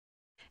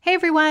Hey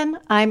everyone,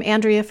 I'm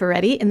Andrea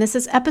Ferretti, and this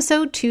is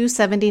episode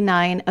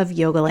 279 of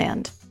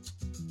Yogaland.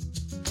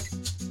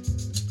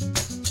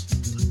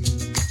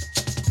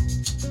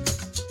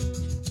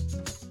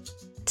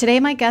 Today,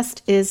 my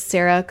guest is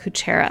Sarah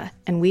Kuchera,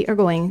 and we are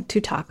going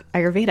to talk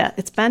Ayurveda.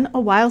 It's been a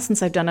while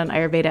since I've done an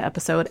Ayurveda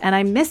episode, and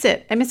I miss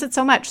it. I miss it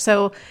so much.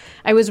 So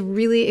I was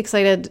really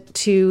excited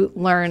to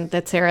learn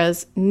that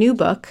Sarah's new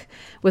book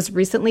was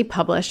recently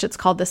published. It's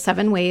called The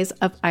 7 Ways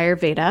of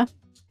Ayurveda.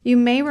 You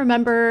may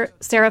remember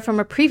Sarah from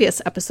a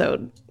previous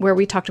episode where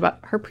we talked about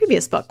her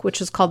previous book,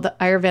 which is called The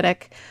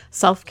Ayurvedic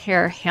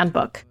Self-Care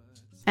Handbook.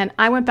 And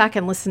I went back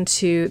and listened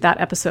to that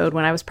episode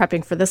when I was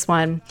prepping for this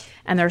one.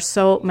 And there's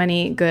so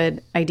many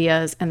good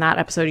ideas in that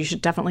episode. You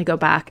should definitely go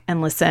back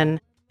and listen.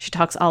 She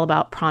talks all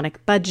about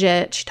pranic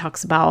budget. She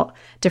talks about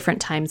different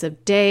times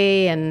of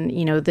day and,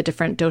 the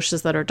different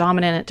doshas that are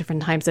dominant at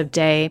different times of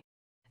day.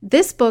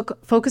 This book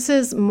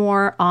focuses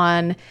more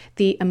on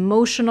the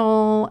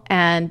emotional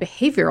and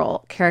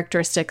behavioral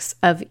characteristics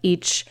of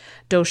each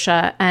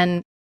dosha.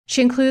 And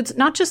she includes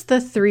not just the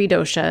 3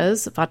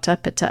 doshas,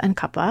 Vata, Pitta, and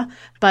Kapha,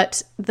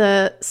 but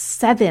the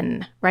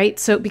 7, right?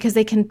 So because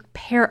they can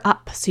pair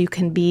up. So you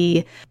can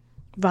be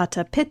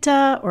Vata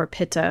Pitta or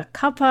Pitta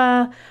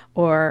Kapha,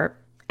 or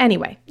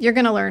anyway, you're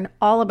going to learn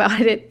all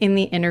about it in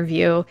the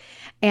interview.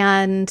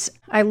 And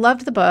I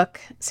loved the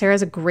book.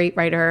 Sarah's a great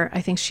writer.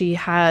 I think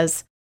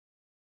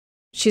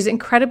she's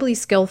incredibly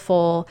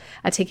skillful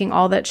at taking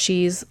all that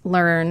she's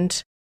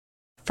learned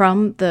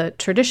from the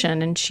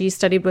tradition. And she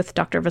studied with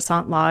Dr.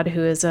 Vasant Lad,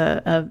 who is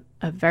a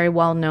very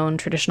well-known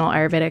traditional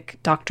Ayurvedic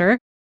doctor,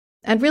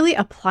 and really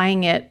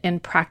applying it in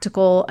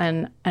practical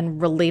and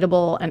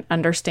relatable and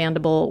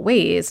understandable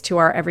ways to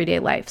our everyday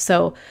life.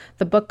 So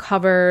the book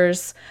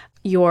covers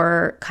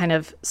your kind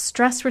of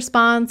stress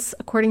response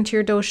according to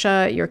your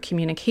dosha, your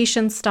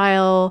communication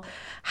style,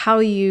 how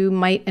you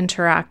might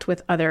interact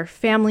with other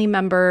family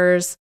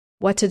members,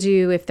 what to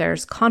do if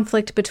there's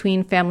conflict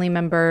between family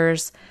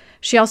members.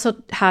 She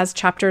also has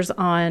chapters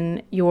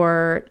on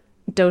your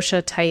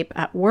dosha type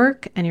at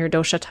work and your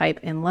dosha type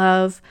in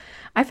love.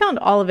 I found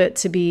all of it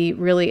to be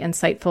really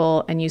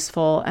insightful and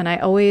useful, and I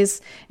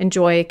always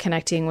enjoy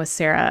connecting with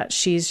Sarah.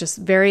 She's just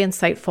very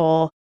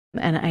insightful,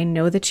 and I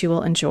know that you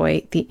will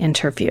enjoy the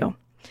interview.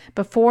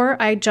 Before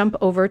I jump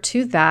over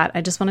to that,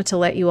 I just wanted to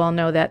let you all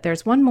know that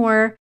there's one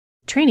more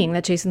training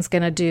that Jason's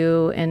going to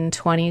do in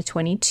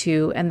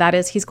 2022, and that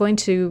is he's going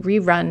to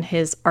rerun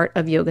his Art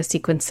of Yoga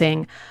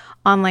Sequencing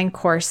online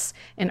course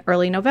in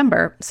early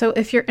November. So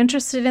if you're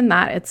interested in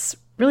that, it's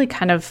really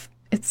I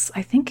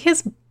think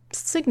his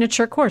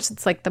signature course.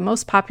 It's like the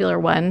most popular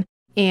one,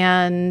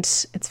 and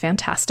it's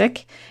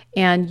fantastic.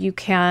 And you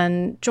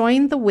can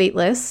join the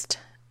waitlist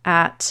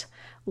at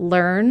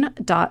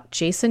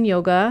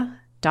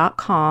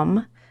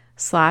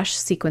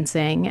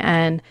learn.jasonyoga.com/sequencing.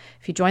 And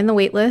if you join the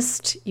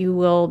waitlist, you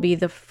will be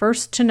the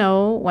first to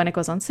know when it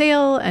goes on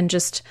sale and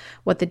just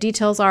what the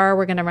details are.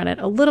 We're going to run it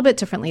a little bit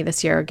differently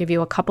this year, give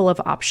you a couple of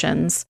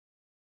options.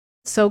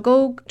 So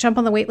go jump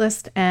on the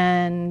waitlist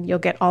and you'll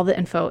get all the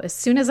info as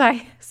soon as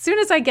I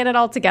get it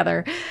all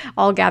together,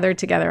 all gathered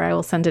together. I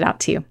will send it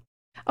out to you.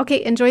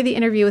 Okay, enjoy the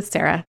interview with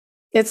Sarah.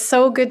 It's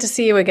so good to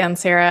see you again,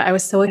 Sarah. I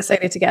was so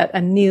excited to get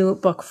a new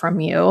book from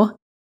you.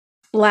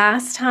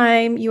 Last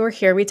time you were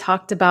here, we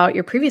talked about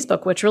your previous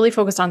book, which really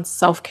focused on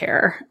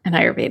self-care and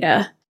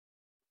Ayurveda.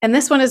 And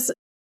this one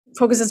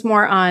focuses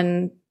more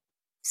on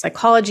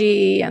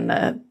psychology and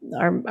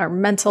our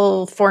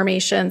mental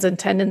formations and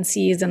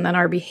tendencies, and then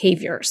our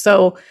behavior.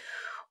 So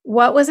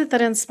what was it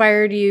that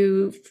inspired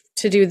you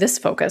to do this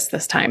focus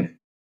this time?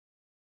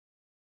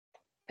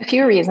 A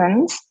few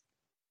reasons.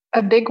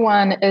 A big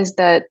one is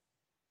that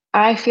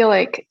I feel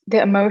like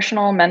the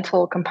emotional,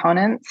 mental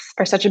components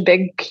are such a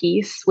big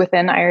piece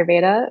within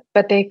Ayurveda,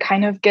 but they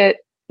kind of get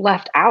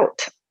left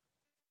out.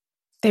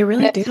 They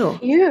really do.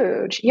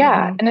 Huge.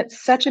 Yeah. Mm-hmm. And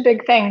it's such a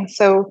big thing.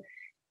 So,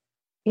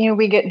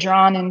 we get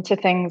drawn into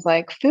things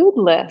like food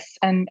lists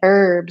and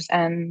herbs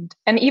and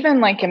even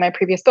like in my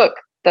previous book,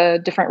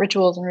 the different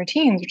rituals and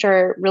routines, which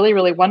are really,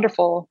 really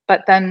wonderful.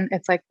 But then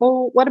it's like,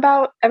 well, what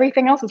about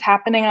everything else that's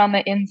happening on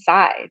the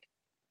inside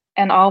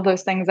and all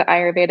those things that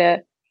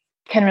Ayurveda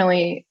can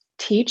really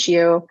teach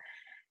you?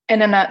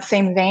 And in that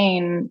same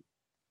vein,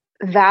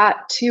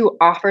 that too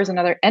offers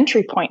another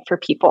entry point for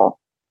people.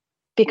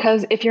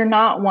 Because if you're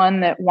not one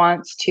that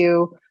wants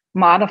to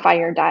modify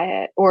your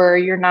diet, or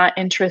you're not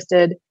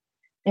interested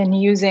in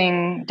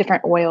using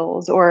different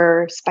oils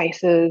or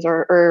spices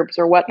or herbs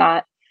or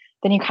whatnot,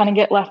 then you kind of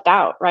get left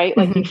out, right?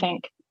 Like you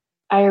think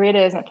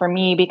Ayurveda isn't for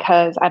me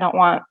because I don't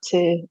want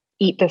to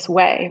eat this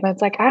way. But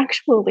it's like,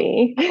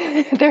 actually,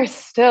 there's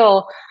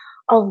still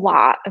a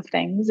lot of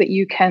things that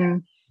you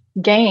can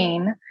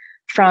gain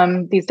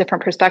from these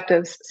different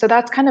perspectives. So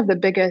that's kind of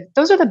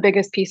those are the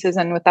biggest pieces.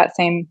 And with that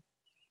same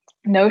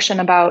notion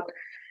about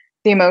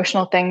the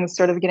emotional things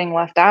sort of getting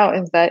left out,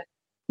 is that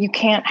you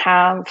can't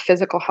have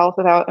physical health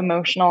without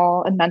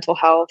emotional and mental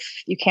health.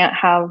 You can't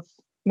have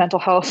mental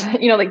health,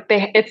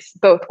 it's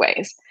both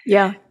ways.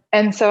 Yeah.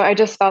 And so I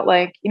just felt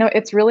like,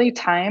 it's really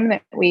time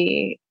that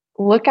we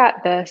look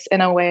at this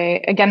in a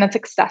way, again, that's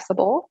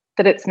accessible,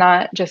 that it's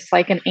not just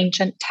like an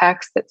ancient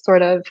text that's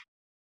sort of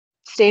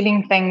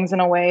stating things in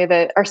a way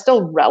that are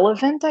still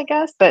relevant, I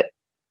guess, but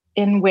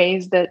in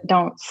ways that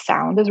don't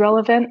sound as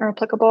relevant or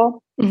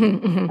applicable.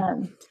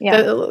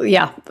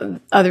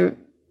 Other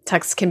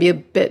texts can be a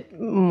bit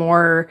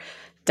more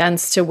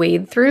dense to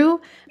wade through.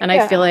 And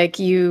I feel like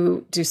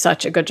you do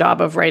such a good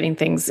job of writing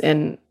things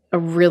in a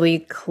really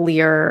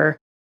clear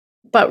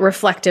but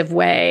reflective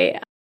way.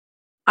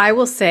 I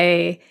will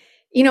say,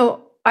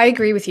 I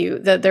agree with you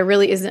that there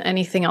really isn't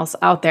anything else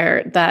out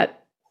there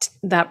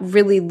that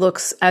really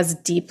looks as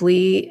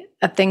deeply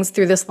at things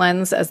through this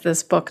lens as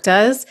this book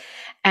does.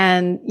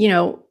 And,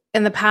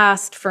 in the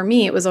past, for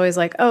me, it was always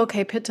like, oh,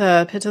 okay,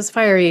 Pitta's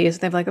fiery. So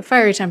they have like a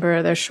fiery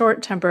temper. They're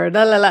short tempered.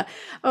 La la la.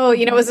 Oh,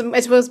 it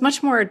was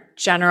much more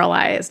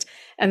generalized.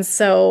 And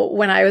so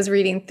when I was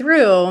reading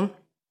through,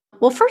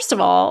 well, first of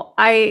all,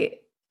 I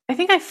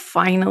think I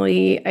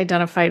finally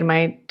identified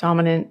my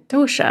dominant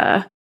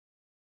dosha,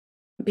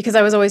 because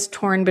I was always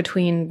torn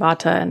between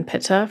Vata and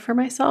Pitta for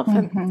myself.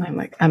 And I'm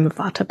like, I'm a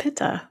Vata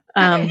Pitta.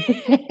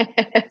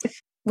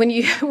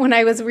 When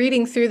I was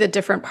reading through the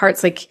different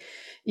parts, like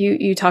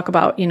you talk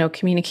about,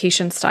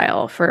 communication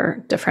style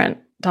for different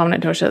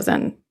dominant doshas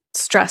and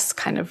stress,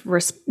 kind of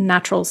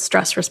natural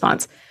stress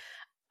response.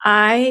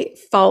 I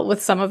felt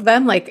with some of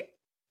them like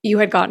you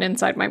had gotten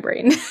inside my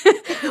brain,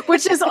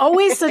 which is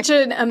always such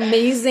an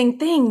amazing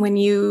thing when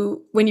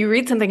you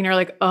read something and you're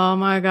like, oh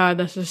my God,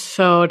 this is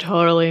so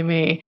totally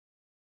me.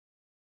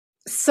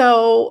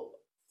 So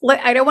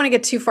I don't want to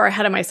get too far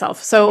ahead of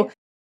myself. So,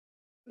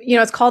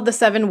 it's called The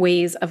 7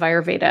 Ways of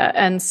Ayurveda.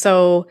 And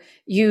so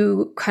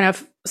you kind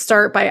of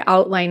start by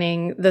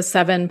outlining the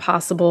 7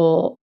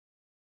 possible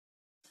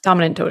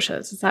dominant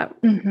doshas. Is that?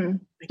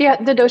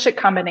 Yeah, the doshic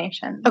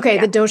combinations. Okay,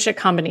 the doshic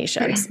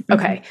combinations.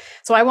 Okay.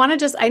 So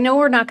I know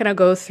we're not going to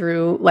go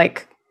through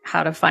like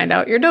how to find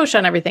out your dosha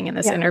and everything in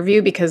this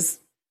interview, because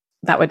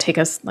that would take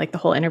us like the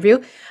whole interview.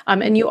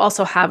 And you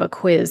also have a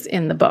quiz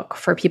in the book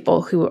for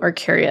people who are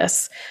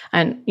curious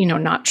and,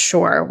 not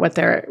sure what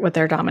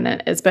their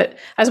dominant is. But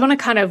I just want to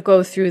kind of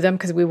go through them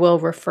because we will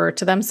refer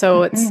to them.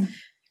 So it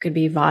could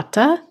be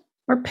Vata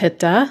or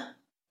Pitta,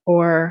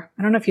 or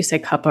I don't know if you say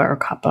Kapha or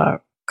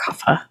Kapha.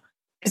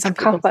 It's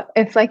Kapha.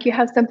 It's like you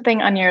have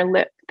something on your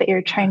lip that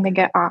you're trying to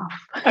get off.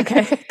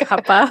 Okay,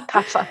 Kapha.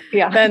 Kapha,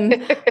 yeah.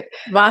 Then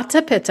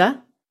Vata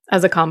Pitta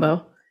as a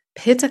combo,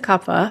 Pitta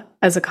Kapha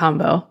as a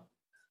combo,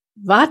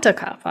 Vata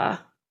Kapha,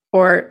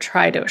 or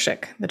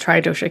tridoshic, the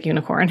tridoshic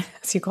unicorn,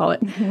 as you call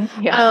it.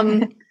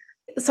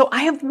 So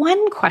I have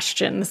one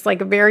question, it's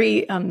like a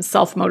very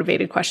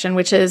self-motivated question,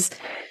 which is,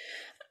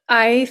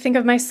 I think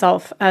of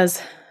myself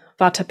as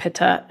Vata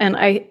Pitta, and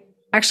I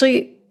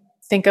actually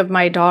think of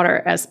my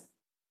daughter as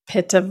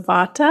Pitta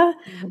Vata,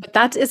 but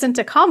that isn't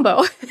a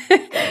combo.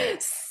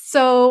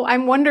 So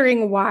I'm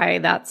wondering why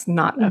that's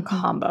not a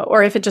combo,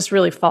 or if it just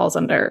really falls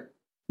under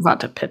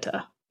Vata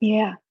Pitta.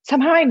 Yeah.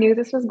 Somehow I knew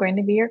this was going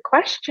to be your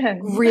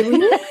question. Really?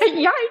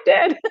 Yeah, I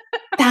did.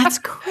 That's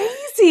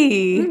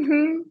crazy.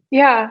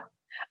 Yeah.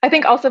 I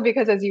think also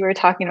because as you were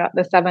talking about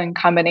the 7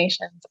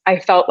 combinations, I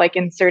felt like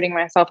inserting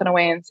myself in a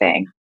way and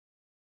saying,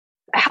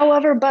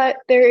 however, but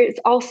there is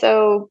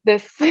also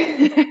this.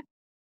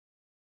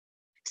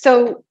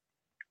 So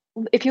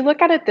if you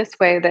look at it this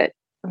way, that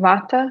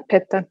Vata,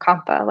 Pitta,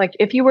 Kapha, like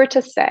if you were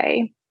to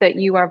say that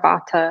you are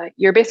Vata,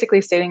 you're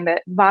basically stating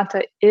that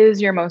Vata is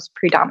your most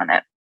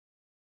predominant.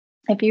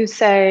 If you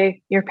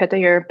say your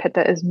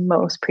Pitta is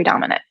most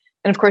predominant.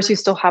 And of course, you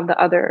still have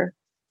the other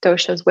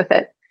doshas with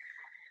it.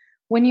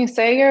 When you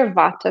say you're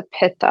Vata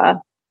Pitta,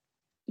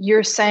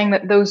 you're saying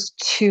that those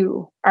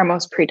 2 are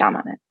most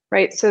predominant,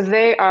 right? So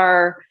they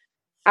are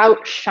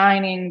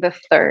outshining the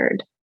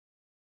third.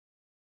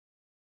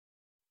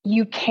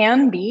 You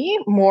can be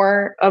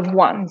more of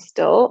one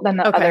still than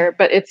the other,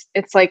 but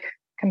it's like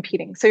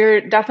competing. So you're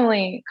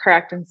definitely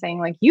correct in saying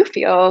like you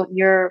feel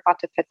you're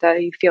Vata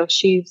Pitta, you feel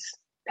she's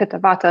Pitta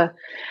Vata.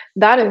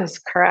 That is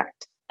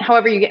correct.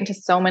 However, you get into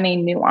so many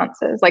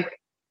nuances. Like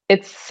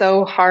it's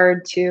so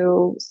hard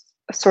to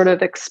sort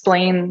of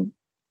explain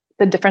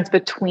the difference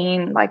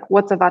between like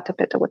what's a Vata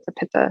Pitta, what's a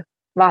Pitta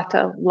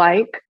Vata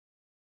like.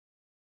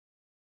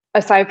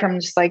 Aside from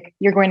just like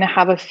you're going to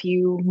have a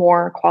few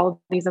more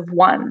qualities of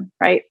one,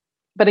 right?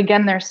 But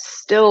again, there's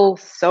still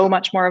so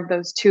much more of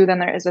those 2 than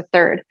there is a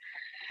third.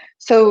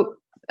 So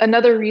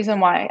another reason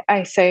why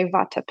I say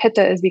Vata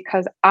Pitta is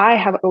because I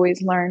have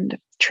always learned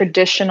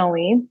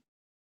traditionally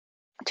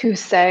to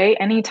say,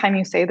 anytime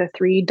you say the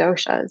 3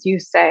 doshas, you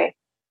say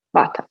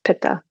Vata,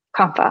 Pitta,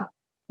 Kapha.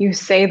 You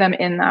say them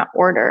in that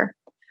order.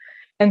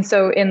 And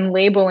so in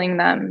labeling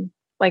them,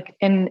 like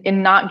in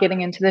not getting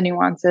into the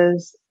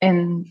nuances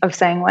of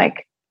saying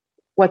like,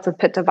 what's a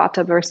Pitta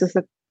Vata versus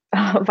a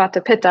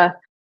Vata Pitta,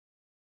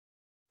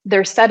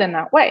 they're said in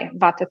that way,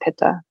 Vata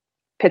Pitta,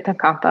 Pitta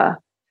Kapha,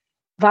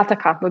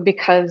 Vata Kapha,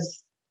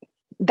 because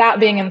that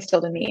being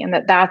instilled in me,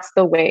 and that's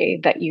the way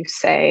that you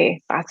say,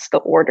 that's the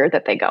order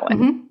that they go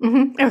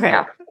in. Okay.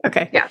 Yeah.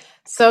 Okay. Yeah.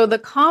 So the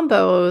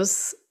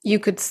combos you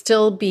could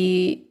still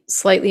be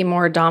slightly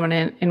more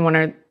dominant in one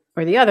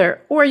or the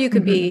other, or you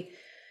could be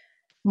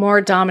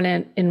more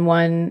dominant in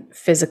one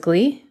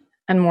physically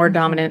and more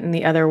dominant in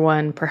the other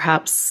one,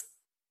 perhaps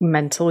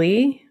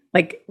mentally.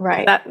 Like,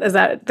 right. Is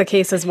that the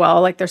case as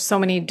well? Like, there's so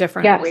many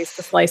different ways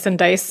to slice and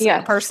dice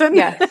a person.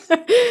 Yes.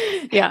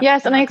 Yeah.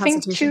 Yes. And I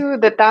think too,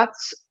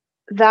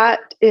 that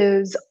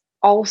is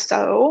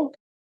also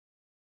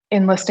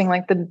enlisting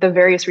like the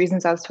various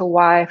reasons as to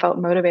why I felt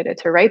motivated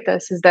to write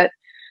this, is that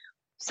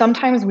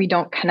sometimes we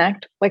don't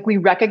connect. Like, we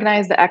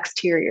recognize the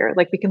exterior,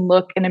 like we can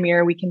look in a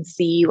mirror, we can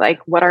see like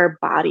what our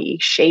body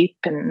shape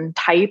and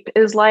type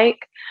is like,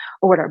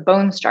 or what our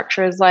bone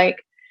structure is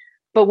like.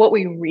 But what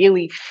we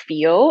really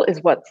feel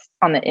is what's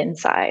on the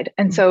inside.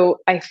 And so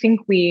I think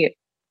we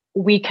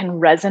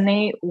can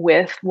resonate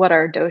with what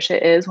our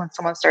dosha is when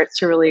someone starts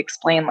to really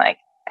explain, like,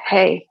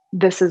 hey,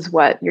 this is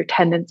what your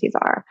tendencies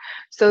are.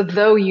 So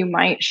though you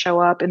might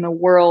show up in the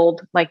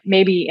world, like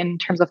maybe in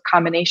terms of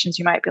combinations,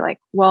 you might be like,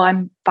 well,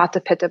 I'm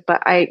Vata Pitta,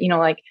 but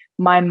like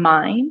my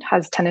mind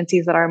has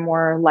tendencies that are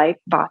more like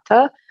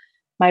Vata.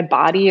 My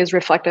body is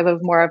reflective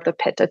of more of the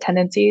Pitta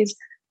tendencies,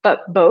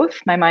 but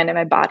both my mind and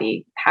my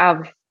body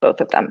have both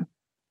of them.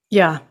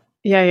 Yeah.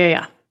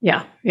 And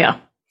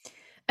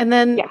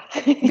then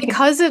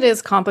because it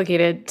is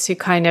complicated to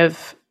kind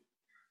of,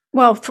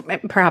 well,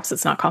 perhaps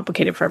it's not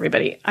complicated for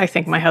everybody. I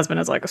think my husband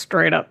is like a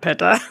straight up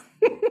Pitta.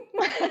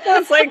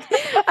 It's like,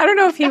 I don't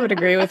know if he would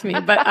agree with me,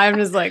 but I'm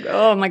just like,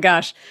 oh my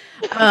gosh.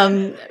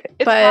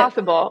 It's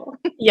possible.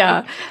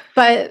 Yeah.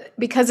 But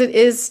because it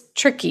is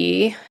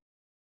tricky,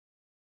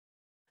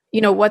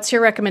 what's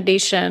your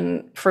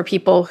recommendation for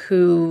people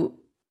who,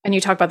 and you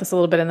talk about this a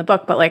little bit in the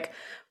book, but like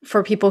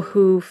for people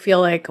who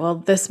feel like, well,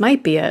 this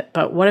might be it,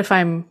 but what if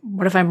I'm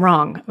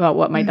wrong about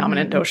what my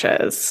dominant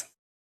dosha is?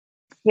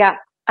 Yeah.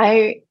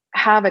 I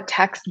have a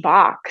text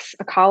box,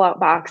 a call out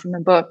box in the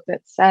book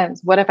that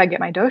says, what if I get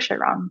my dosha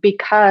wrong?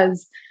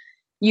 Because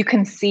you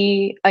can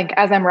see, like,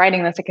 as I'm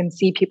writing this, I can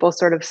see people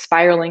sort of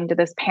spiraling to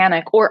this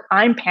panic, or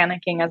I'm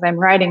panicking as I'm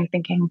writing,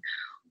 thinking,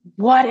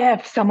 what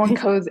if someone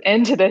goes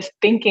into this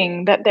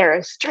thinking that they're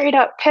a straight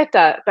up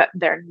Pitta, but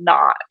they're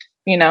not,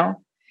 The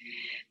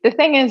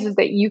thing is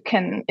that you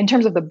can, in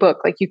terms of the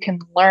book, like you can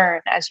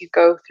learn as you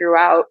go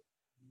throughout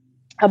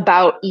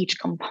about each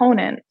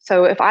component.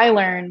 So if I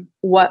learn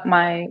what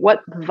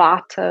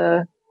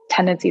Vata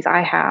tendencies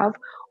I have,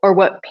 or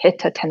what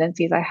Pitta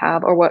tendencies I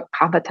have, or what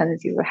Kapha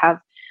tendencies I have,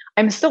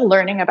 I'm still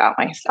learning about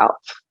myself,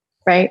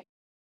 right?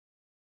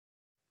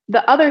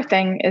 The other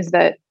thing is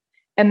that,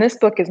 and this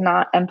book is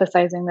not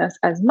emphasizing this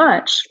as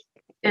much,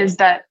 is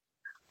that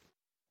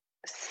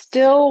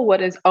still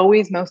what is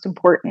always most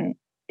important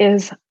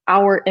is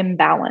our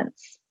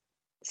imbalance.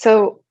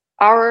 So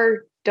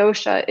our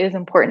dosha is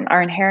important,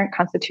 our inherent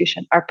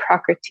constitution, our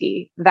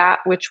prakriti, that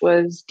which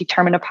was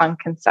determined upon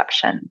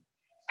conception,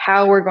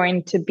 how we're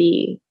going to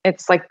be.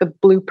 It's like the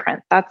blueprint.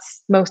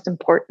 That's most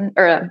important,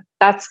 or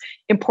that's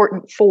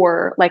important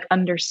for like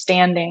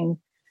understanding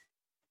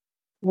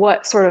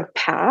what sort of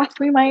path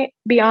we might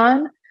be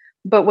on.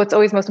 But what's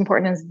always most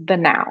important is the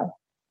now.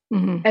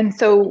 And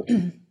so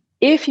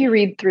if you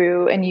read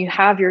through and you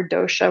have your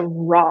dosha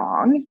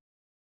wrong,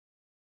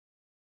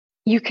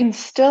 you can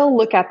still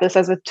look at this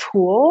as a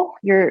tool,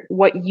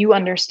 what you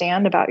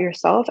understand about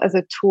yourself as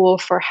a tool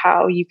for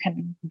how you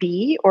can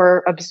be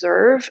or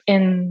observe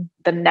in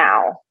the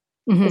now.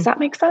 Does that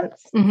make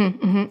sense?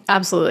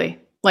 Absolutely.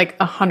 Like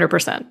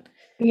 100%.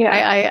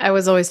 Yeah. I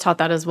was always taught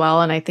that as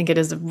well. And I think it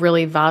is a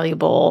really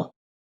valuable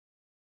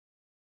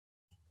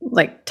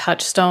like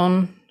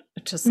touchstone.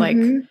 Just like,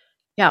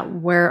 yeah,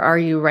 where are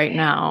you right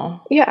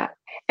now? Yeah.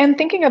 And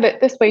thinking of it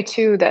this way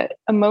too, that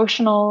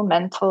emotional,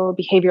 mental,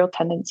 behavioral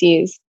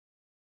tendencies,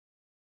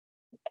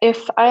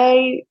 if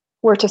I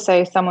were to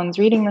say someone's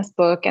reading this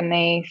book and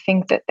they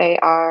think that they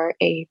are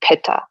a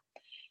Pitta,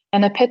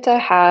 and a Pitta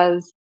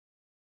has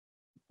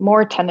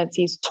more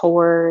tendencies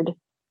toward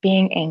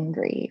being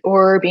angry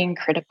or being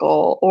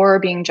critical or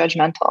being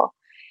judgmental,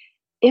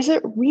 is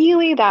it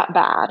really that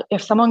bad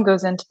if someone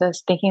goes into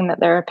this thinking that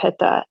they're a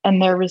Pitta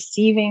and they're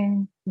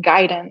receiving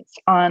guidance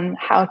on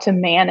how to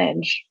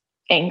manage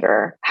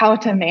anger, how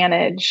to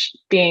manage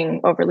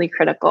being overly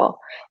critical?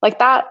 Like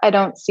that, I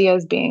don't see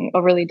as being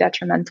overly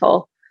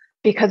detrimental,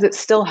 because it's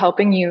still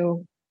helping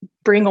you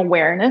bring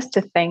awareness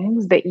to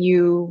things that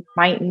you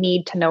might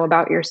need to know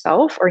about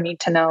yourself or need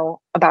to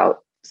know about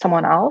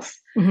someone else,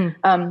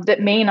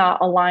 that may not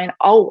align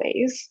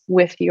always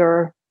with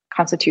your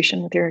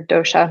constitution, with your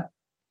dosha.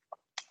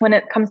 When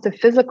it comes to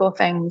physical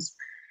things,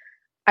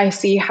 I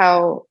see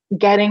how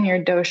getting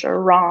your dosha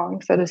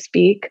wrong, so to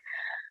speak,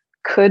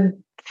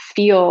 could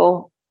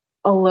feel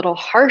a little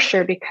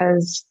harsher,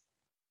 because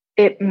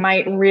it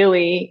might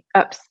really,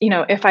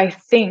 if I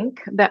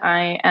think that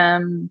I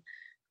am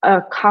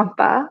a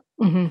Kapha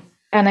and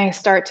I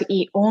start to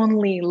eat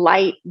only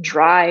light,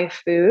 dry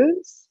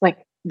foods, like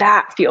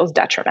that feels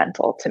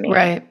detrimental to me.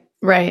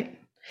 Right.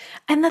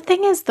 And the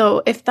thing is,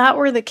 though, if that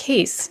were the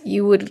case,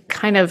 you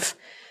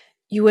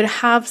would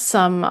have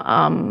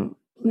some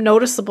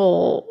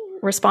noticeable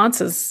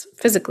responses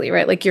physically,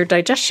 right? Like your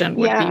digestion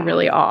would be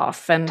really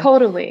off, and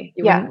totally,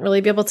 you wouldn't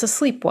really be able to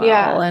sleep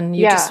well, and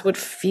you just would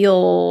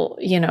feel,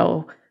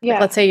 like,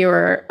 let's say you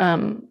were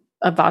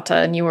a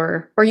Vata and you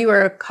were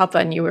a Kapha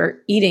and you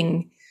were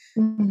eating.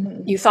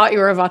 Mm-hmm. You thought you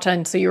were a Vata,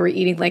 and so you were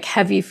eating like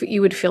heavy.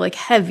 You would feel like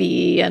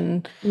heavy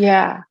and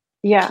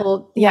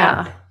pulled,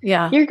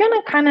 You're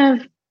gonna kind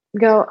of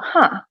go,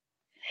 huh?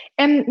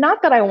 And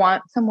not that I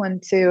want someone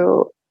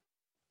to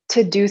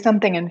do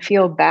something and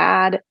feel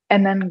bad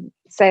and then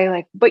say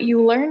like, but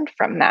you learned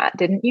from that,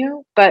 didn't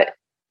you? But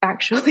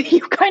actually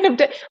you kind of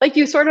did, like,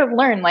 you sort of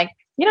learn like,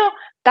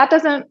 that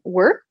doesn't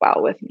work well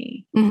with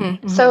me. Mm-hmm,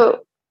 mm-hmm.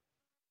 So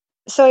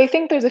I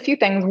think there's a few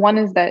things. One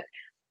is that,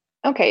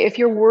 okay, if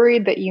you're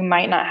worried that you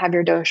might not have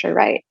your dosha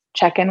right,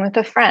 check in with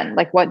a friend.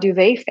 Like, what do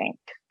they think?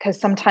 Because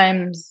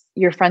sometimes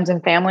your friends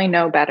and family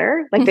know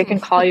better. Like, they can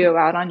call you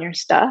out on your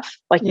stuff.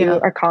 Like you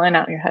are calling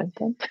out your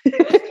husband.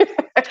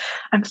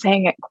 I'm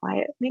saying it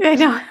quietly. I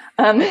know.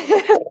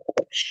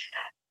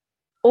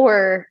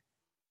 Or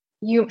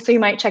you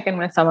might check in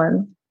with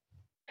someone.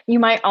 You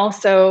might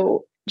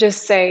also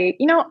just say,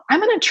 I'm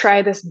going to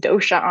try this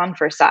dosha on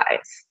for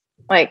size.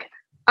 Like,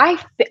 I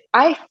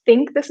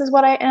think this is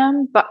what I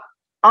am, but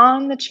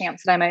on the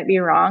chance that I might be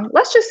wrong,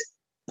 let's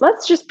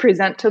just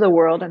present to the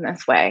world in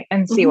this way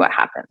and see what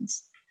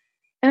happens.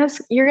 And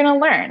you're going to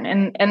learn.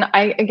 And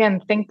I,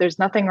 again, think there's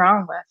nothing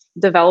wrong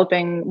with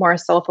developing more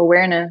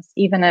self-awareness,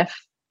 even if,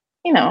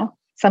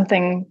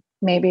 something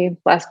maybe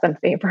less than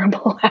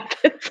favorable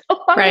happens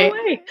along the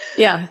way.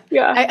 Yeah.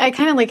 I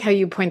kind of like how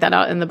you point that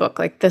out in the book.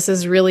 Like, this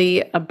is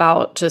really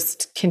about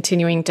just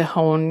continuing to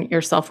hone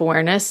your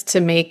self-awareness to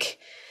make,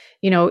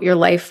 your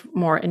life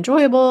more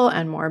enjoyable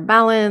and more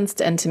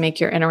balanced, and to make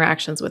your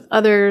interactions with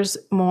others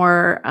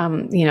more,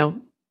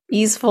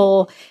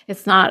 easeful.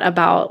 It's not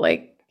about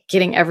like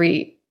getting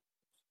every,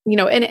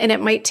 and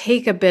it might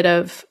take a bit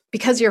of,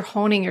 because you're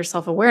honing your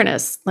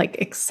self-awareness,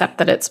 like, accept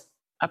that it's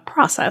a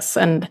process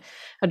and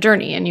a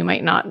journey, and you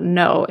might not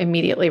know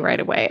immediately right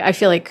away. I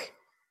feel like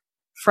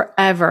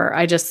forever,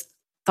 I just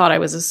thought I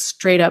was a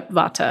straight up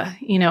Vata.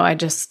 I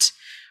just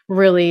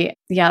really,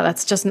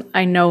 that's just,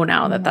 I know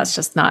now that that's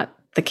just not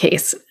the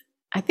case.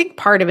 I think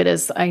part of it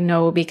is I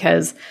know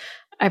because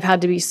I've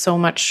had to be so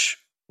much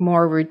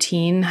more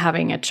routine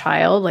having a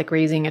child, like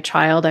raising a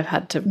child. I've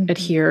had to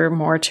adhere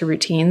more to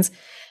routines,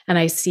 and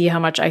I see how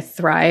much I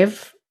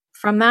thrive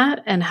from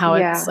that, and how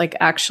it's like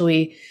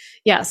actually,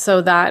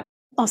 so that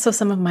also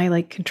some of my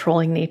like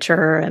controlling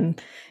nature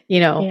and,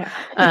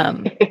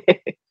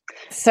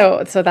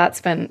 so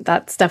that's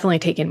definitely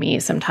taken me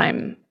some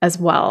time as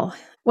well.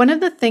 One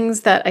of the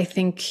things that I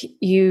think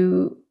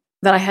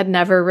that I had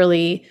never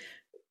really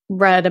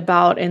read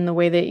about in the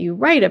way that you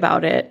write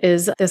about it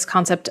is this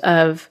concept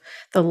of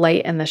the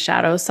light and the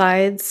shadow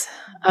sides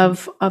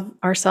of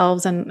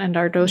ourselves and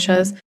our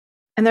doshas. Mm-hmm.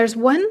 And there's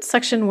one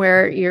section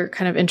where you're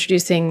kind of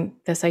introducing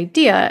this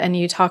idea, and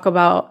you talk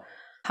about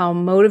how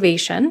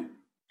motivation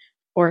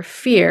or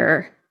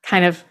fear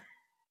kind of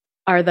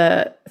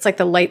it's like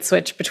the light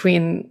switch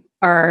between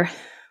our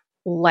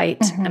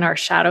light and our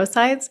shadow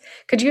sides.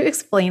 Could you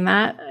explain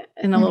that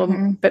in a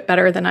little bit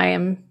better than I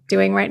am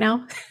doing right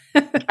now?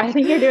 I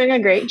think you're doing a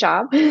great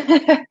job.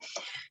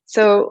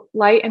 So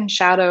light and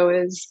shadow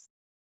is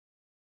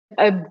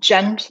a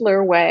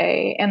gentler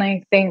way, and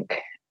I think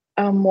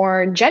a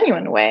more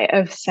genuine way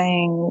of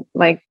saying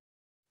like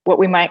what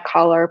we might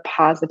call our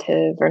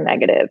positive or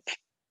negative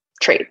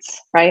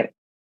traits, right?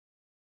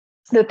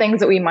 The things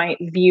that we might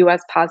view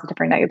as positive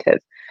or negative.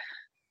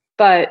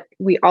 But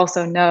we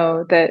also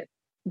know that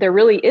there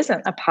really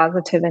isn't a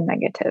positive and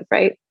negative,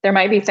 right? There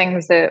might be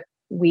things that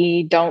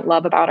we don't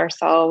love about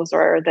ourselves,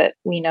 or that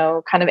we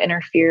know kind of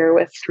interfere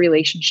with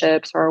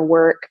relationships or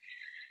work,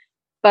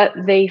 but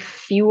they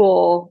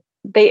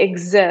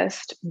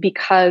exist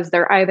because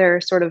they're either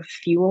sort of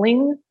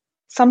fueling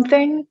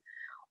something,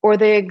 or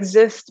they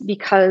exist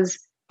because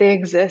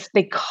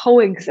they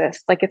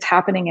coexist, like it's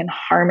happening in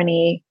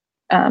harmony,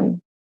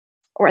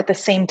 or at the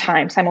same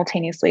time,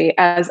 simultaneously,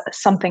 as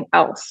something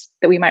else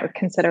that we might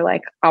consider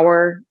like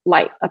our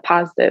light, a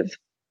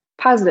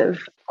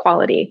positive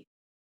quality.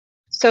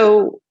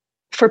 So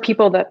for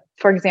people that,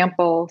 for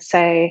example,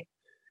 say,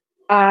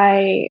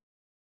 I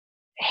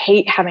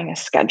hate having a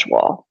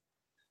schedule,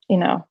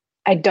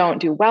 I don't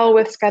do well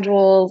with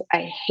schedules.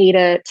 I hate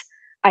it.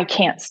 I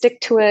can't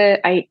stick to it.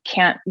 I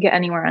can't get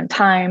anywhere on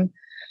time.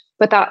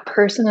 But that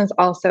person is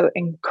also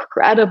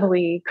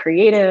incredibly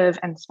creative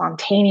and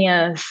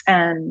spontaneous,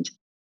 and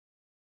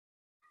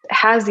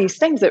has these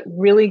things that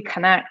really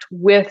connect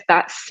with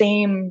that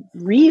same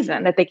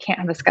reason that they can't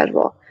have a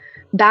schedule.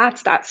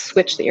 That's that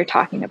switch that you're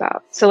talking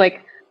about. So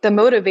like the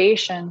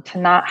motivation to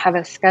not have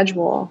a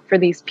schedule for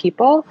these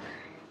people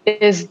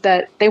is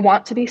that they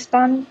want to be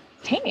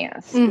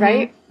spontaneous,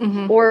 right?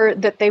 Mm-hmm. Or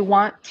that they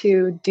want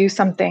to do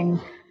something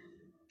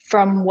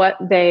from what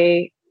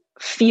they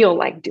feel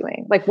like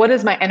doing. Like, what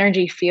does my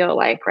energy feel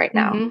like right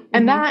now? Mm-hmm.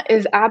 And that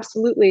is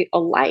absolutely a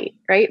light,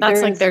 right?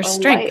 That's like their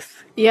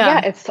strength.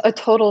 Yeah, it's a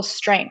total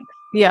strength.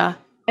 Yeah.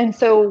 And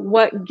so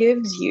what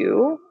gives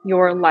you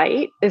your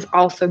light is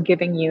also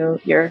giving you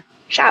your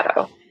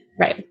shadow.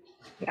 Right.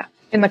 Yeah.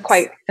 In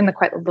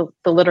the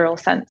literal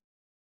sense.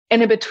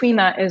 And in between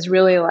that is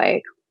really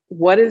like,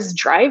 what is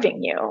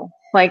driving you?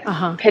 Like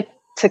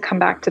to come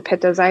back to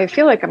pittas, I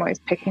feel like I'm always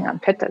picking on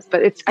pittas,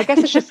 but I guess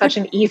it's just such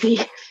an easy,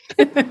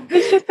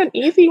 it's just an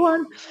easy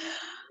one.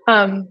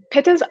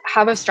 Pittas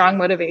have a strong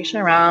motivation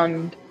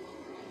around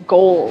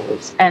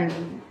goals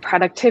and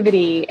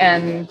productivity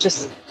and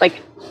just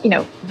like,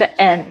 the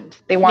end.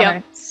 They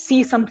want to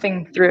see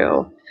something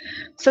through.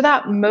 So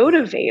that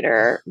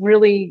motivator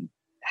really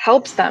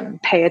helps them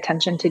pay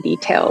attention to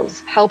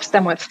details, helps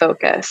them with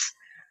focus.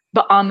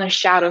 But on the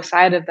shadow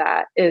side of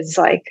that is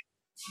like,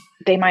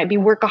 they might be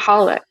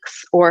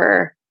workaholics,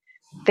 or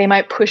they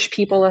might push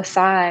people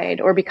aside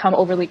or become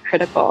overly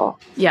critical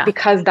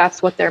because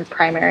that's what their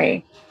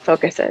primary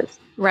focus is.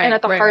 Right. And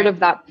at the heart of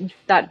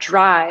that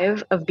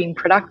drive of being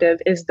productive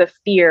is the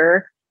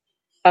fear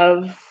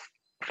of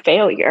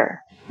failure.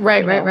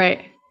 Right.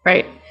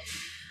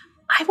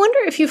 I wonder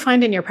if you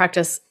find in your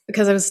practice,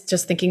 because I was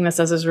just thinking this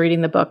as I was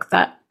reading the book,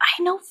 that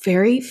I know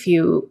very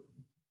few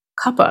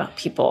Kapha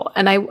people.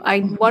 And I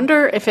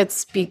wonder if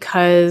it's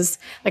because,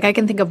 like, I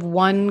can think of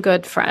one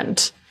good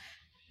friend.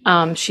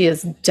 She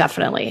is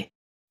definitely.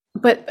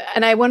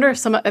 And I wonder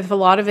if a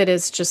lot of it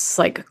is just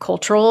like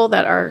cultural,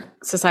 that our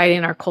society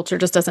and our culture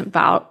just doesn't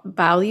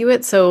value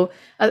it so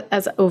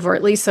as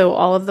overtly. So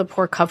all of the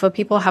poor Kapha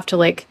people have to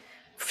like,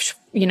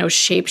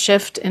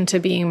 shapeshift into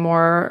being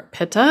more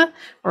Pitta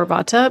or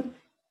Vata.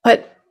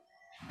 But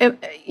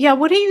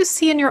what do you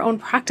see in your own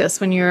practice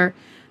when you're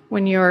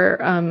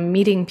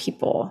meeting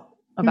people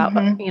about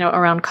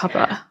around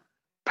Kapha?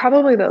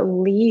 Probably the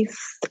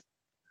least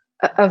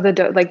of the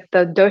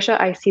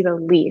dosha I see the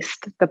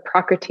least, the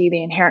prakriti,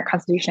 the inherent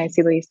constitution I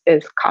see the least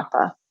is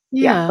Kapha.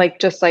 Yeah.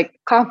 Just like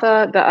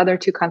Kapha, the other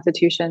two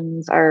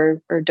constitutions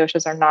or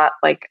doshas are not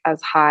like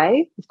as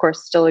high, of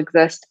course, still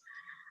exist,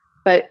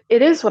 but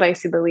it is what I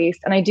see the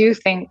least. And I do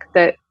think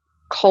that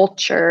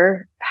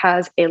culture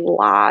has a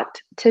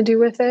lot to do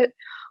with it.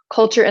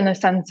 Culture in the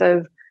sense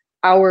of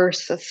our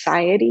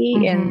society,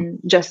 in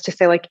just to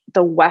say like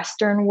the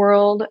Western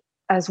world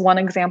as one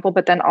example,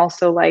 but then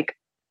also like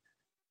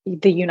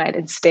the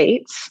United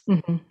States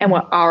and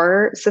what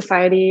our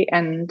society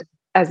and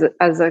as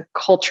a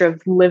culture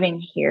of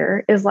living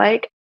here is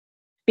like,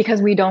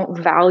 because we don't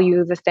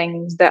value the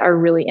things that are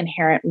really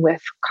inherent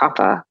with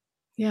Kapha.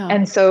 Yeah.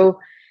 And so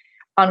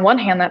on one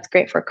hand, that's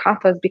great for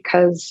Kaphas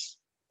because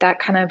that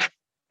kind of,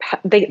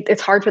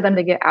 it's hard for them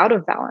to get out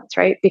of balance,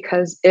 right?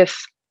 Because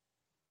if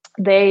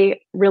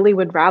they really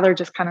would rather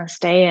just kind of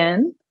stay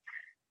in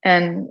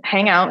and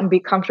hang out and be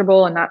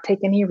comfortable and not take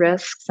any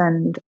risks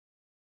and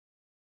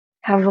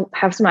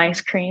have some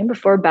ice cream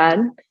before bed,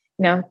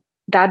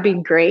 that'd be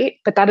great.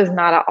 But that is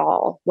not at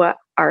all what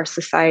our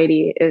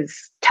society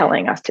is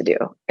telling us to do.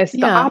 It's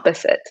the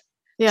opposite.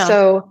 Yeah.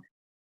 So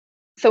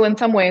in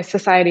some ways,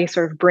 society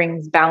sort of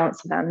brings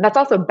balance to them. That's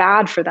also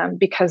bad for them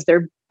because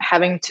they're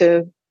having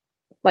to,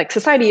 like,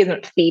 society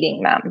isn't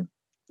feeding them.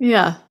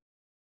 Yeah.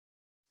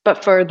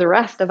 But for the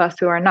rest of us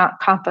who are not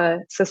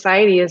Kapha,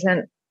 society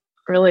isn't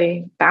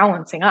really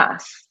balancing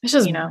us. It's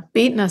just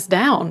beating us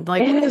down.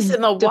 Like it's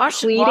in the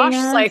wash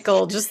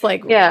cycle, just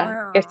like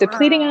it's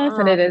depleting us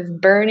and it is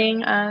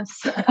burning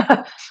us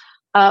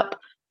up.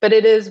 But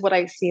it is what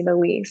I see the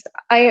least.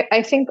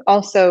 I think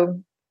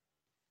also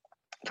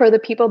for the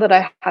people that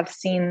I have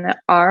seen that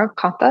are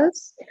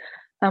Kaphas,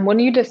 when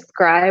you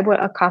describe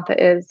what a Kapha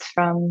is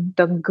from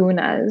the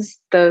gunas,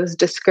 those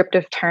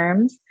descriptive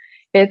terms,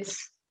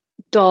 it's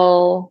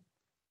dull,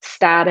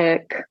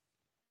 static,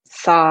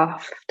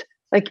 soft.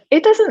 Like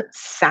it doesn't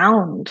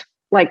sound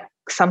like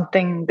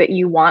something that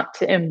you want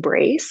to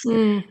embrace.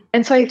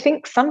 And so I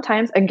think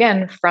sometimes,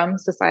 again, from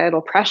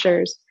societal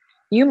pressures,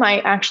 you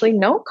might actually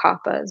know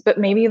Kaphas, but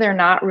maybe they're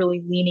not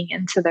really leaning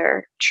into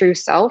their true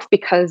self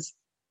because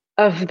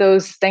of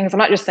those things. I'm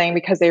not just saying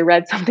because they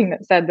read something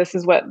that said this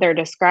is what they're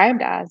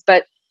described as,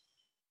 but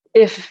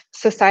if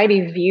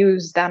society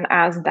views them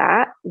as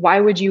that, why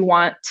would you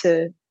want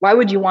to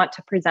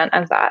present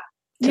as that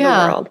to the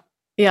world?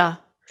 Yeah.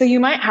 So you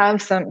might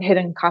have some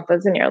hidden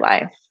Kaphas in your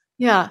life.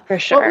 Yeah. For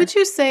sure. What would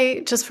you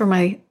say, just for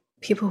my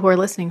people who are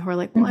listening, who are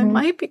like, well, I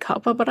might be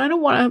Kapha, but I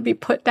don't want to be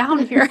put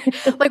down here.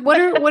 Like, what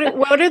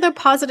are the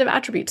positive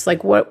attributes?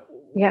 Like what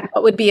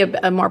would be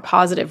a more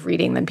positive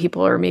reading than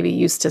people are maybe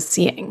used to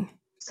seeing?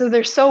 So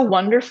they're so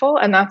wonderful.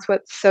 And that's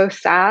what's so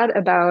sad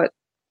about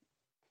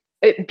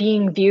it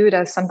being viewed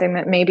as something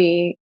that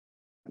maybe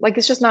like,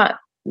 it's just not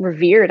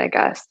revered, I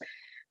guess.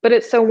 But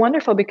it's so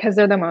wonderful because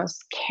they're the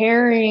most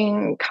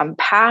caring,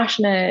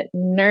 compassionate,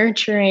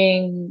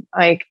 nurturing,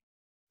 like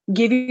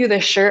give you the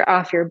shirt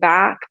off your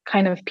back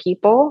kind of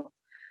people.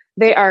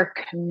 They are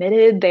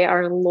committed. They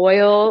are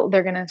loyal.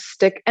 They're going to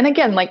stick. And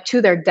again, like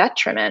to their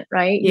detriment,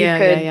 right?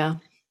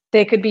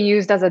 They could be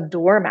used as a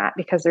doormat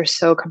because they're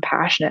so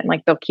compassionate and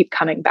like they'll keep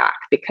coming back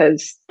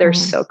because they're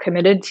so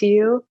committed to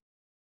you.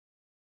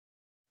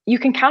 You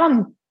can count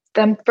on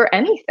them for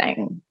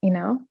anything,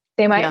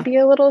 They might be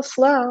a little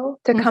slow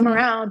to come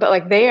around, but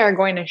like they are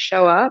going to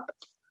show up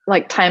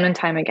like time and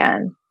time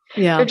again.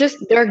 Yeah.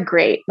 They're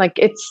great. Like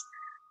it's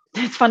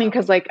funny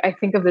because like I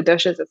think of the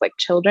doshas as like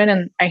children,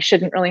 and I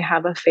shouldn't really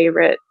have a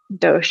favorite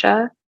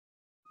dosha.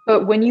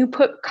 But when you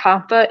put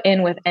kapha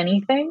in with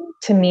anything,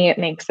 to me, it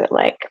makes it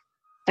like,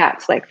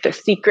 that's like the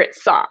secret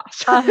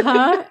sauce.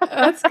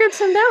 That's good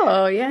to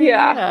know.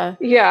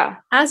 Yeah.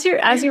 As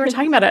you were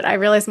talking about it, I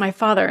realized my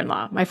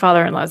father-in-law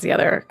is the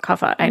other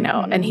kapha I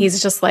know. And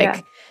he's just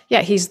like,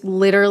 he's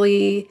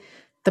literally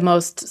the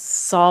most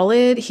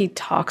solid. He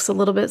talks a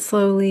little bit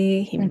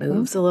slowly. He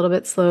moves a little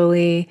bit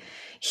slowly.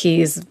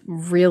 He's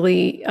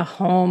really a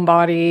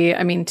homebody.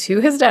 I mean, to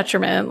his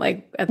detriment,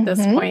 like at this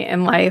point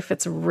in life,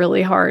 it's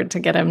really hard to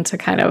get him to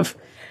kind of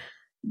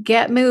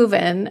get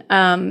moving.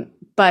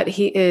 But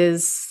he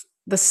is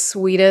the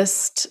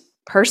sweetest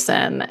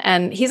person.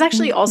 And he's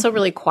actually also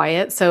really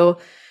quiet. So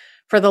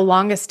for the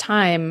longest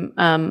time,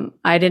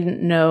 I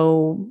didn't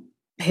know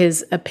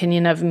his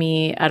opinion of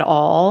me at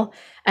all.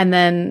 And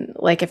then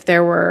like if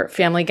there were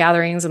family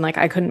gatherings and like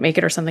I couldn't make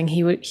it or something,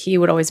 he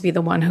would always be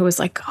the one who was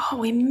like, "Oh,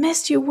 we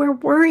missed you. Where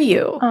were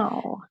you?"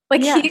 Oh,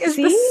 like he is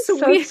so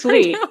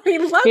sweet. He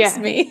loves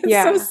me.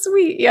 It's so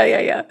sweet.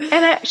 Yeah.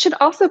 And I should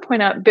also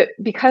point out,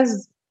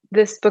 because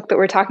this book that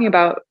we're talking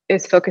about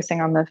is focusing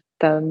on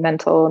the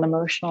mental and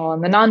emotional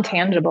and the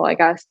non-tangible, I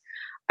guess.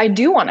 I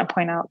do want to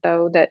point out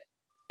though that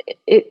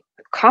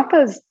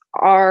kaphas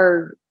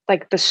are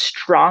like the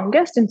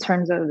strongest in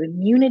terms of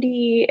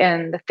immunity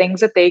and the things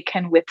that they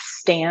can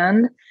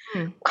withstand.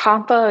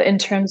 Kapha in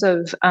terms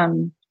of,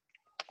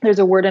 there's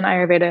a word in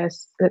Ayurveda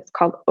that's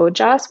called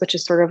ojas, which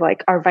is sort of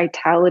like our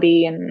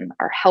vitality and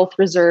our health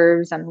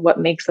reserves and what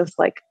makes us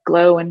like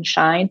glow and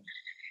shine.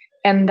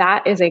 And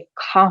that is a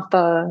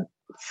kapha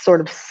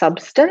sort of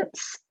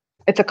substance.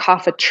 It's a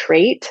kapha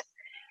trait.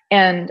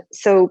 And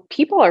so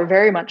people are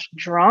very much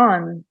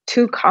drawn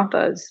to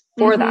kaphas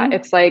for that.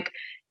 It's like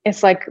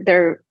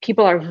they're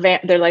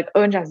like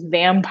ojas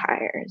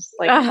vampires,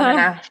 like coming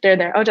after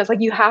their ojas. Like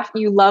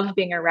you love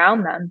being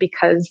around them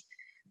because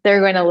they're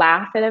going to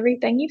laugh at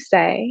everything you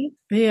say.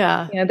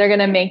 Yeah. You know, they're going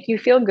to make you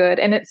feel good.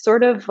 And it's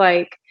sort of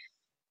like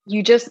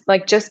you just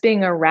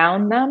being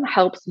around them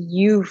helps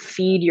you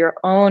feed your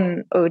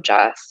own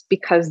ojas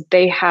because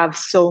they have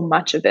so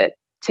much of it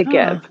to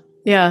give.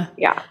 Yeah.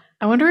 Yeah.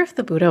 I wonder if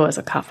the Buddha was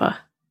a kapha.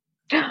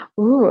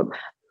 Ooh,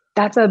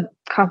 that's a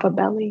kapha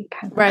belly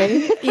kind of.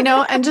 Right. You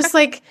know, and just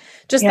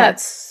that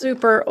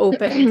super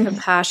open,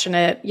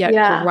 compassionate, yet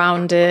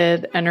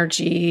grounded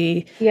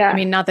energy. Yeah. I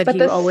mean, not that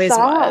he always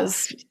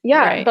was. Yeah.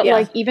 Right? But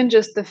like even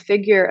just the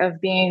figure of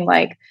being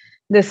like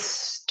this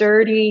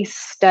sturdy,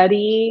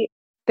 steady,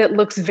 that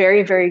looks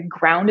very, very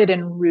grounded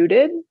and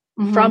rooted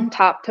from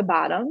top to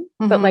bottom.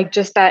 But like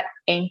just that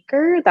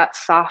anchor, that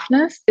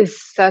softness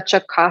is such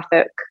a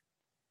kaphic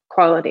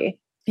quality.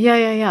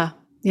 Yeah.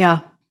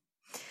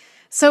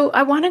 So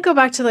I want to go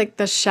back to like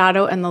the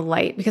shadow and the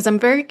light because I'm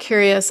very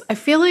curious. I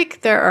feel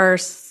like there are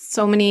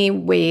so many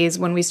ways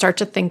when we start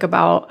to think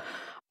about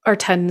our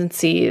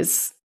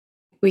tendencies,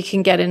 we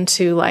can get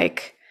into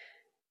like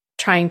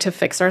trying to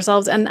fix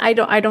ourselves. And I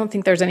don't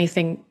think there's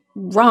anything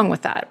wrong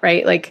with that,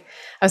 right? Like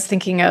I was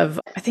thinking of,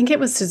 I think it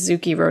was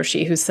Suzuki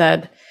Roshi who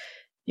said,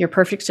 "You're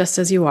perfect just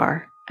as you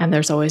are, and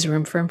there's always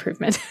room for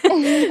improvement,"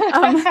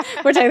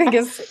 which I think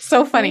is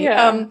so funny.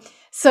 Yeah.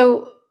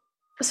 So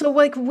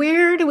like,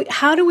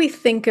 how do we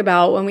think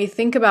about when we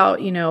think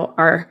about, you know,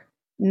 our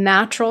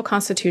natural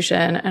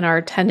constitution and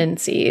our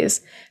tendencies,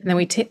 and then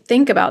we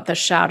think about the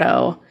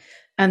shadow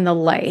and the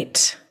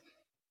light?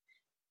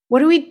 What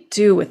do we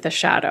do with the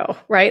shadow,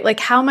 right?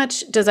 Like how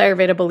much does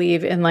Ayurveda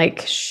believe in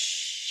like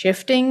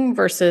shifting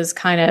versus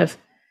kind of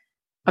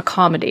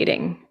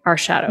accommodating our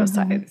shadow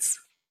sides?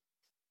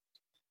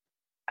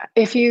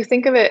 If you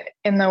think of it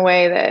in the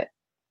way that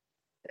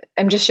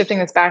I'm just shifting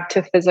this back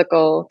to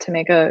physical to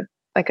make a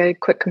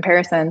quick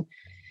comparison,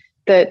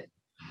 that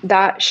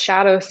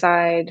shadow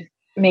side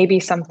may be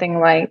something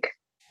like,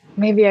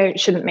 maybe I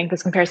shouldn't make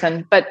this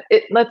comparison, but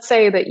let's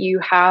say that you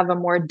have a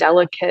more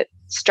delicate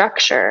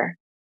structure.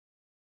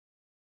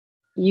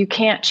 You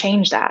can't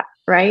change that,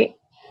 right?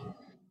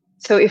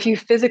 So if you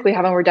physically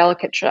have a more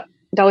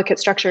delicate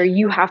structure,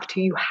 you have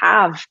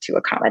to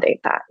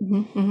accommodate that.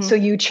 So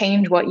you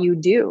change what you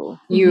do.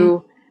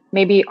 You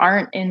maybe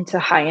aren't into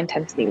high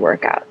intensity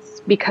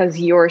workouts because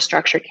your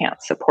structure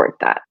can't support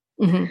that.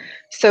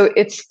 So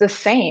it's the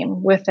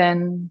same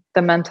within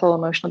the mental,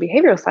 emotional,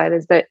 behavioral side,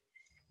 is that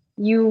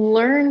you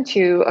learn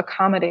to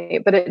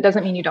accommodate, but it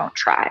doesn't mean you don't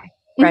try,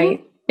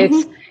 right?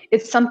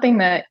 It's something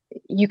that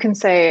you can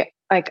say,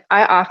 like,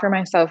 I offer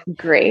myself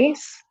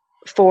grace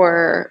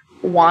for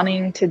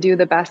wanting to do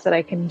the best that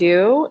I can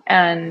do,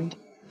 and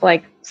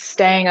like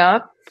staying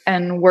up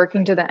and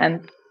working to the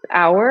nth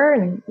hour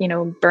and, you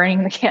know,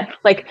 burning the candle.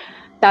 Like,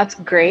 that's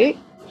great.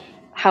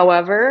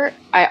 However,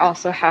 I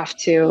also have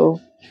to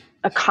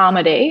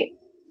accommodate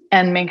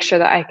and make sure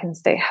that I can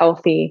stay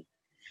healthy.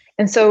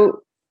 And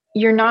so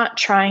you're not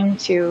trying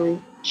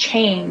to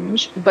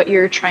change, but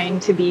you're trying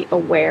to be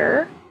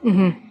aware.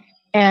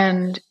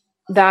 And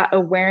that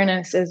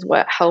awareness is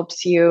what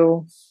helps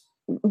you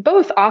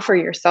both offer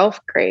yourself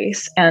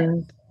grace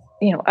and,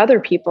 other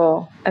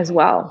people as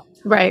well.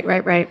 Right,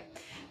 right, right.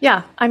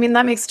 Yeah. I mean,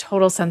 that makes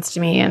total sense to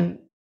me. And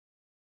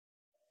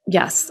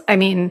yes, I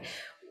mean,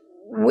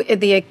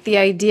 the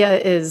idea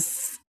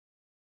is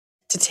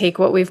to take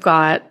what we've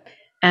got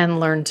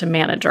and learn to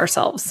manage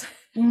ourselves.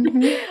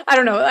 Mm-hmm. I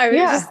don't know. I mean,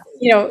 just,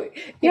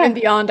 even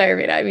beyond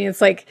Ayurveda, I mean,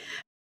 it's like,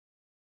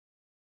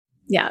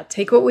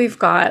 take what we've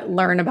got,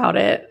 learn about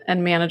it,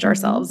 and manage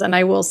ourselves. And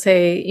I will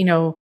say,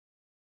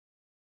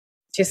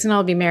 Jason and I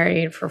will be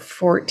married for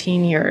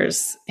 14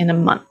 years in a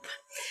month.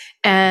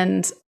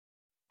 And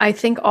I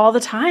think all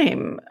the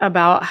time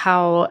about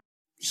how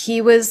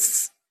he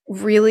was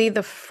really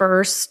the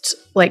first,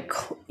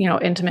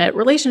 intimate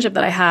relationship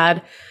that I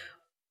had,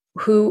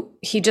 who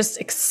he just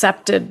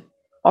accepted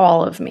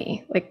all of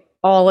me, like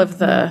all of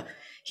the,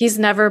 he's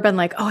never been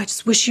like, oh, I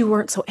just wish you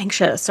weren't so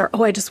anxious, or,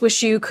 oh, I just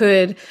wish you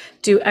could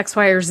do X,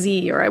 Y, or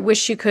Z, or I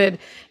wish you could,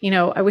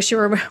 I wish you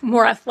were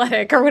more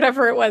athletic, or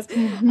whatever it was.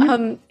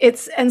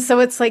 So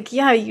it's like,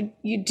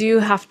 you do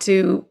have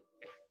to,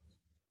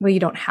 well,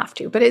 you don't have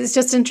to, but it's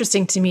just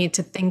interesting to me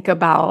to think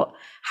about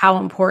how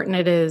important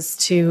it is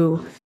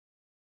to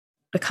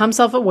become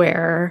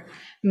self-aware,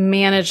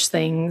 manage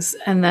things,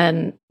 and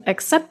then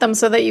accept them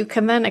so that you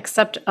can then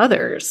accept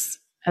others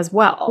as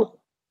well.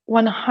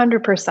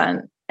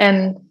 100%.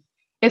 And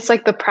it's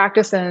like the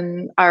practice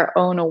in our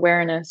own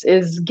awareness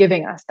is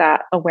giving us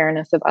that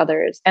awareness of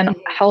others and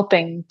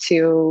helping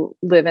to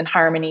live in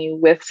harmony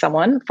with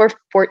someone for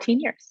 14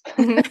 years.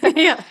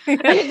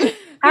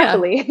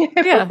 Happily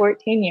for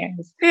 14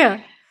 years.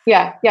 Yeah.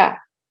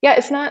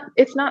 It's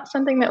not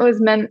something that was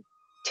meant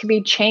to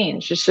be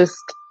changed. It's just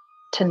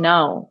to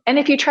know. And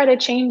if you try to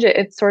change it,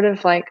 it's sort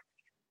of like,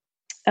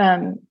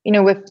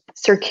 with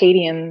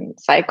circadian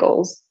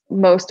cycles,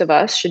 most of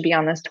us should be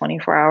on this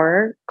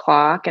 24-hour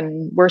clock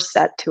and we're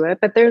set to it,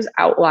 but there's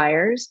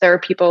outliers. There are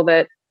people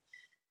that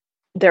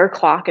their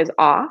clock is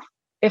off.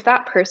 If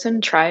that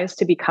person tries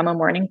to become a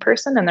morning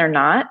person and they're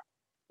not,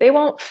 they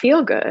won't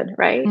feel good,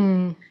 right?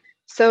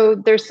 So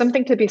there's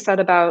something to be said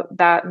about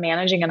that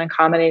managing and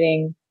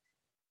accommodating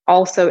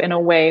also in a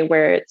way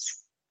where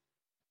it's,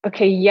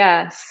 okay,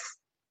 yes,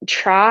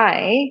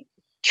 try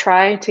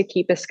to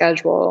keep a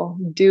schedule,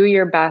 do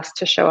your best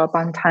to show up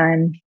on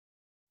time.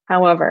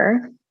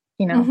 However,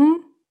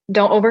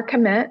 don't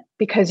overcommit,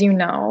 because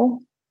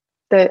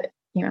that,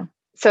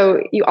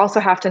 so you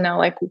also have to know,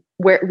 like,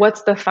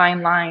 what's the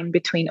fine line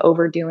between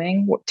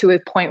overdoing to a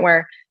point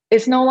where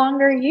it's no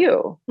longer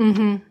you.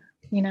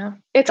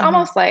 It's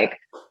almost like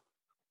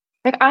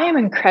I am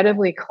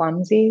incredibly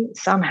clumsy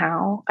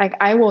somehow. Like,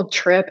 I will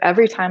trip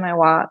every time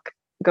I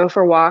go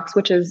for walks,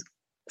 which is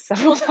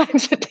several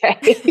times a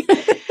day.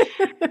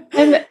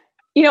 And,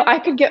 I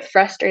could get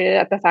frustrated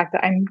at the fact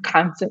that I'm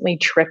constantly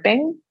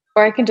tripping,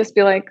 or I can just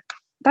be like,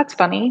 that's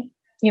funny.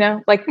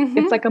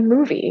 It's like a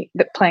movie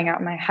that playing out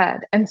in my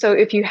head. And so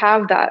if you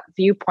have that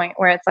viewpoint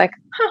where it's like,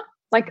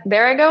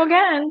 there I go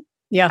again.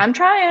 Yeah. I'm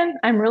trying.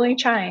 I'm really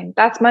trying.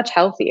 That's much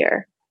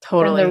healthier.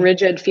 Totally. Than the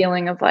rigid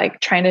feeling of like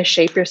trying to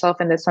shape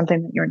yourself into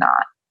something that you're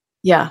not.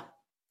 Yeah,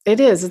 it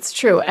is. It's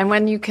true. And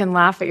when you can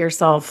laugh at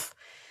yourself,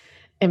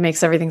 it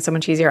makes everything so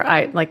much easier.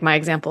 My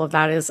example of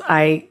that is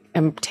I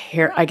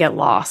get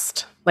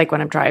lost. Like when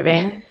I'm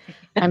driving,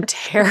 I'm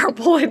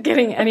terrible at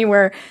getting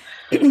anywhere.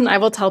 I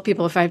will tell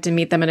people if I have to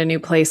meet them at a new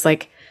place,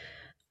 like,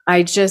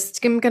 I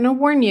just am going to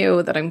warn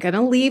you that I'm going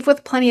to leave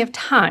with plenty of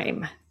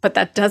time, but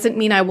that doesn't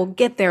mean I will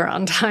get there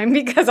on time,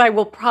 because I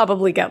will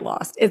probably get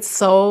lost. It's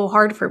so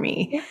hard for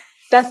me.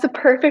 That's the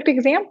perfect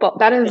example.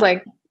 That is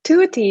like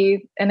to a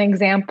T, an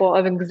example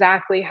of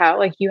exactly how,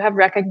 like, you have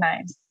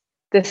recognized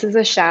this is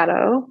a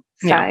shadow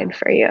side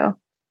for you,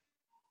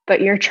 but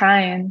you're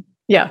trying.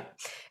 Yeah.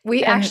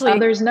 We actually,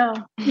 others know.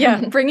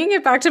 Bringing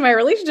it back to my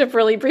relationship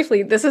really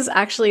briefly, this is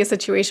actually a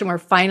situation where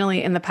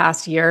finally in the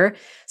past year,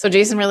 so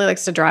Jason really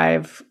likes to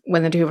drive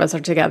when the two of us are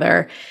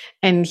together,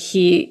 and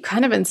he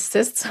kind of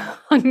insists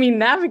on me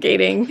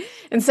navigating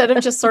instead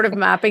of just sort of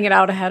mapping it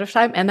out ahead of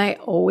time. And I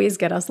always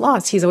get us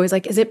lost. He's always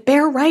like, is it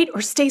bear right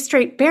or stay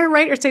straight? Bear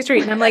right or stay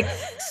straight? And I'm like,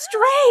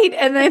 straight.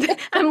 And then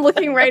I'm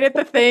looking right at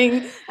the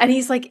thing. And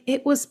he's like,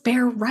 it was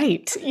bear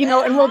right,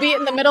 and we'll be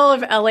in the middle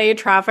of LA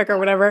traffic or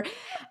whatever.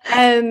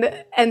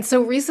 And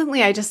so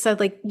recently I just said,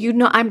 like,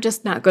 I'm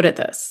just not good at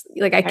this.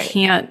 Like,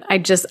 I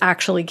just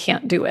actually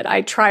can't do it.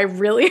 I try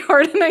really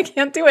hard and I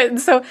can't do it.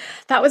 And so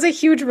that was a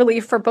huge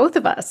relief for both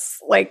of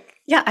us. Like,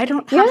 I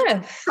don't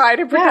have to try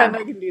to pretend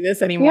I can do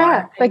this anymore.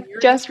 Yeah. Like,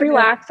 just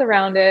relax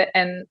around it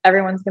and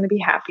everyone's going to be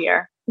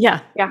happier.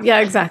 Yeah,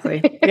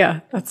 exactly.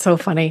 Yeah. That's so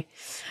funny.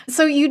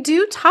 So you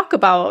do talk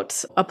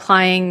about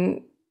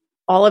applying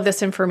all of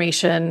this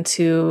information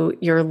to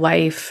your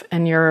life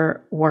and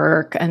your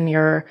work and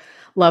your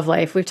love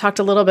life. We've talked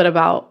a little bit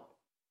about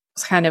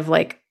kind of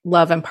like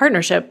love and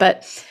partnership,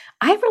 but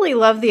I really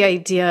love the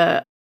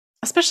idea,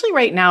 especially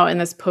right now in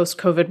this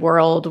post-COVID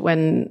world,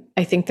 when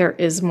I think there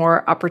is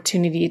more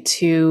opportunity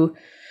to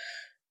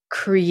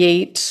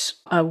create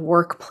a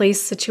workplace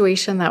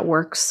situation that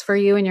works for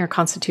you and your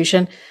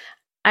constitution.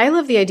 I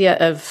love the idea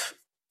of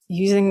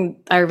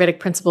using Ayurvedic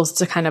principles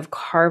to kind of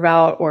carve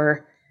out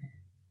or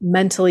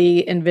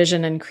mentally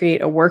envision and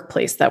create a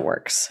workplace that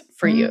works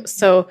for you.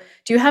 So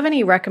do you have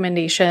any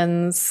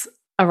recommendations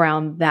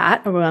around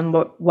that, around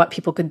what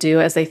people could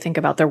do as they think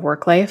about their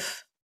work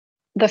life?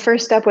 The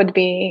first step would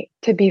be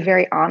to be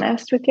very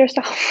honest with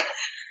yourself,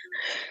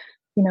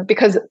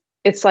 because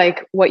it's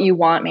like what you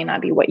want may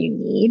not be what you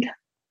need.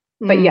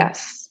 But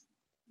yes,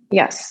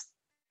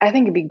 I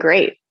think it'd be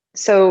great.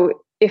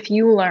 So if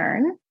you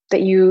learn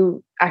that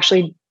you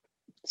actually,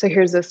 so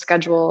here's the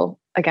schedule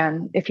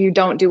again, if you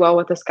don't do well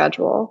with the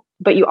schedule,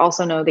 but you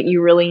also know that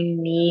you really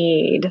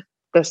need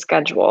the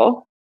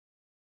schedule,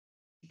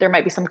 there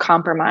might be some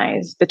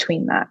compromise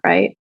between that,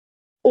 right?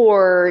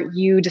 Or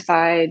you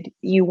decide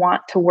you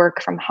want to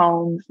work from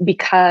home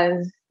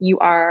because you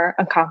are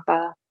a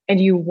kapha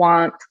and you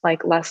want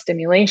like less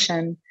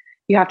stimulation.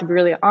 You have to be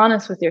really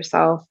honest with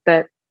yourself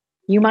that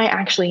you might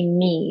actually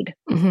need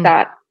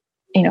that,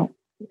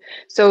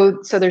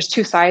 So there's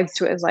two sides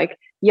to it. Is like,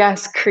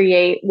 yes,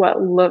 create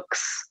what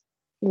looks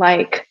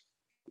like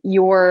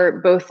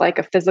your both like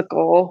a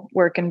physical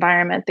work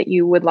environment that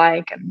you would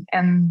like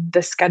and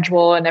the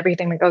schedule and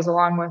everything that goes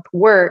along with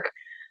work,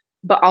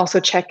 but also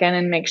check in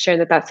and make sure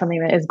that that's something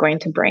that is going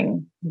to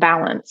bring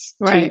balance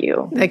to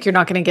you. Like you're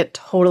not going to get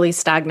totally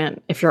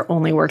stagnant if you're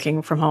only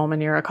working from home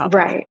and you're a kapha.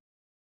 Right.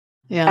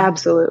 Yeah.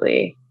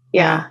 Absolutely.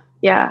 Yeah.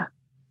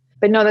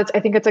 But no, I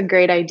think it's a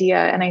great idea.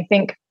 And I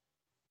think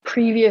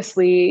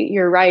previously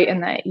you're right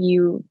in that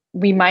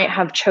we might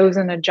have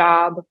chosen a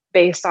job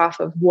based off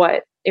of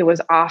what it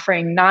was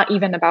offering, not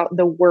even about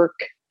the work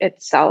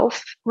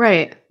itself.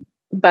 Right.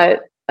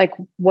 But like,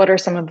 what are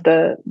some of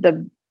the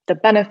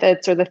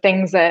benefits or the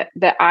things that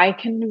I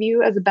can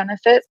view as a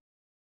benefit?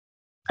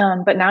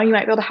 But now you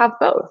might be able to have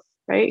both,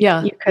 right?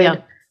 Yeah. You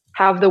could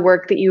have the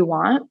work that you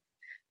want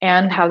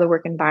and have the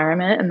work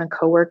environment and the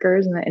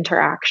coworkers and the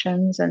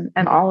interactions and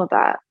all of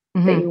that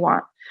that you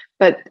want.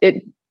 But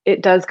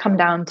it does come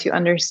down to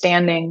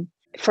understanding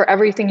for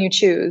everything you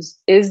choose,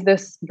 is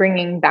this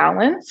bringing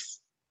balance?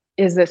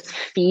 Is this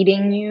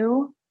feeding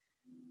you?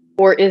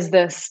 Or is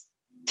this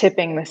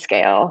tipping the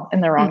scale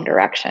in the wrong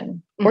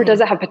direction? Or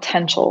does it have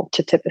potential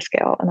to tip the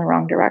scale in the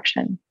wrong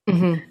direction?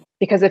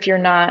 Because if you're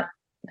not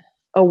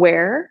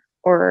aware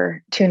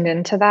or tuned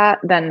into that,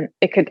 then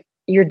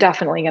you're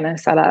definitely going to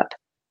set up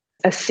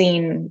a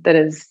scene that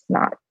is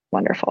not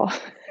wonderful.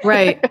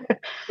 Right.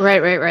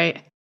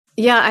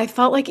 Yeah, I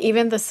felt like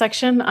even the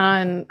section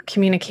on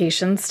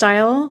communication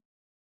style,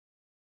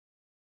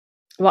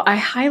 well, I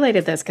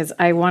highlighted this because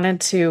I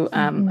wanted to,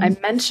 I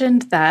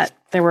mentioned that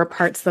there were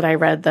parts that I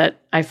read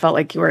that I felt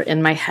like you were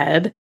in my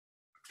head.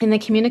 In the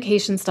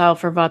communication style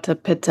for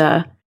Vata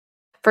Pitta,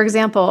 for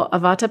example, a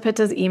Vata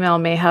Pitta's email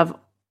may have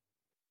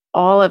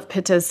all of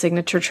Pitta's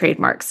signature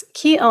trademarks,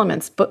 key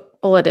elements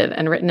bulleted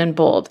and written in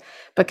bold,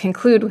 but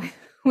conclude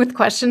with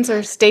questions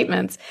or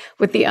statements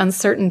with the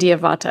uncertainty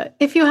of Vata.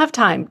 If you have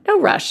time, no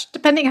rush,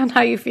 depending on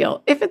how you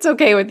feel, if it's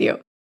okay with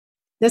you.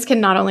 This can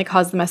not only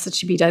cause the message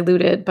to be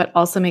diluted, but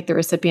also make the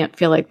recipient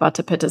feel like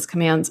Vata Pitta's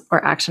commands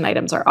or action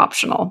items are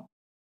optional.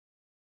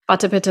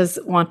 Vata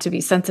Pittas want to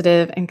be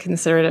sensitive and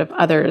considerate of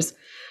others,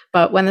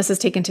 but when this is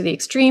taken to the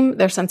extreme,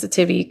 their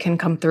sensitivity can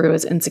come through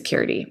as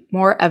insecurity,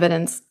 more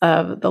evidence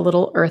of the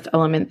little earth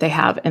element they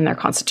have in their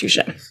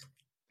constitution.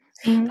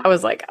 I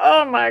was like,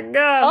 oh my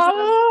gosh.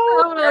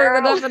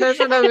 The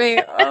definition of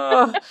me.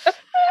 Oh.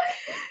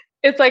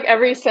 It's like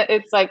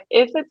it's like,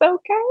 if it's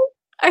okay.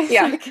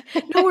 Like,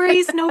 no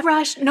worries, no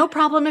rush, no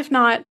problem if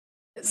not.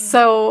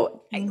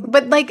 So,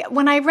 but like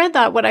when I read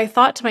that, what I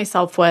thought to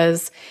myself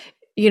was,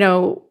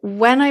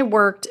 when I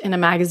worked in a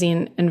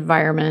magazine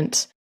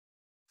environment,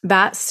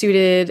 that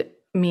suited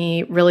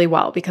me really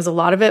well because a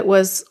lot of it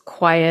was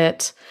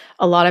quiet,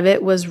 a lot of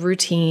it was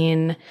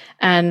routine,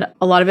 and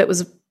a lot of it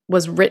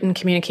was written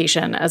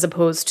communication as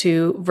opposed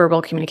to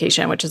verbal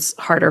communication, which is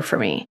harder for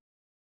me.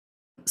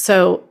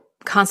 So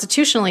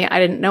constitutionally, I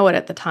didn't know it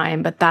at the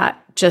time, but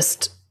that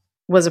just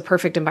was a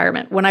perfect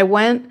environment. When I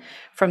went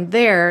from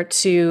there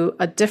to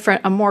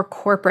a more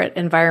corporate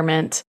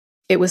environment,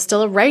 it was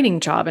still a writing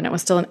job and it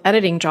was still an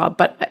editing job,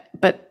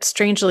 but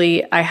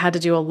strangely, I had to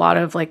do a lot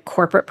of like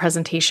corporate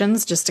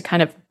presentations just to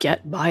kind of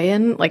get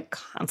buy-in like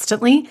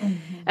constantly.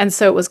 And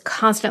so it was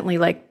constantly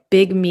like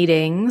big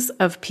meetings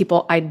of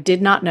people I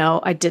did not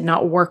know, I did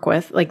not work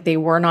with, like they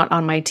were not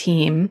on my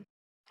team.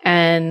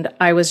 And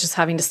I was just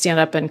having to stand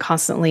up and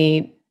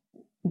constantly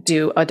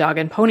do a dog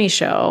and pony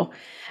show.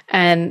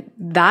 And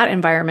that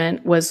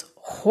environment was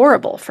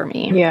horrible for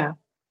me. Yeah.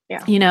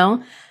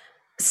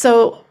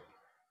 So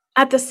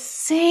at the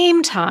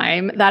same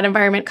time, that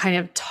environment kind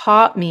of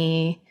taught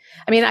me,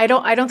 I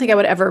don't think I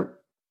would ever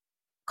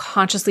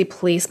consciously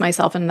place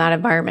myself in that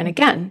environment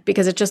again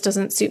because it just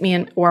doesn't suit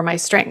me or my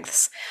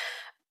strengths.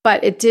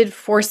 But it did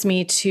force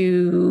me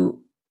to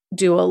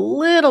get a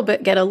little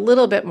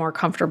bit more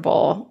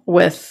comfortable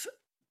with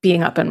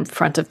being up in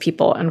front of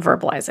people and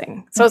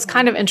verbalizing. So it's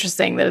kind of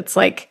interesting that it's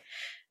like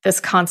this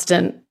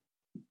constant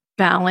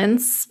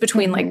balance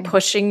between like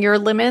pushing your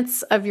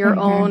limits of your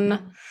own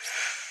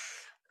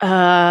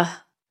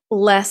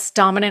less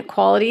dominant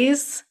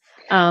qualities.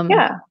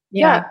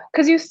 Yeah.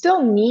 Because you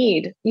still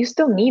need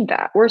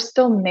that. We're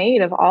still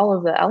made of all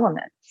of the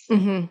elements.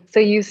 Mm-hmm. So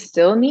you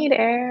still need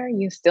air,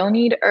 you still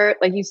need earth,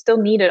 like you still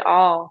need it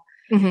all.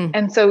 Mm-hmm.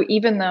 And so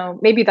even though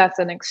maybe that's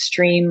an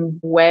extreme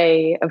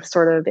way of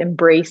sort of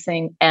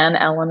embracing an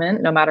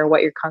element, no matter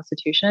what your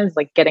constitution is,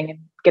 like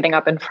getting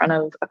up in front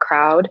of a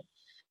crowd,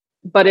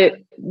 but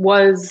it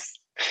was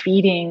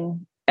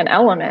feeding an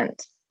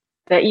element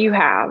that you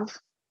have.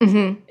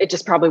 Mm-hmm. It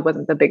just probably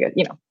wasn't the biggest,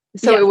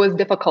 so it was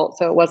difficult.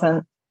 So it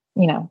wasn't,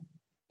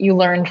 you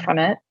learned from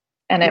it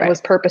and it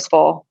was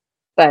purposeful,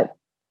 but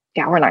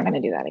yeah, we're not going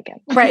to do that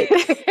again. Right.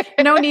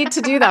 No need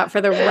to do that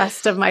for the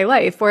rest of my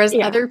life. Whereas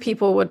other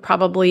people would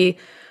probably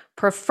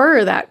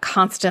prefer that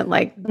constant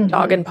like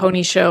dog and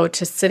pony show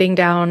to sitting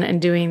down and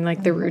doing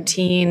like the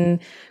routine,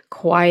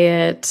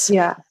 quiet,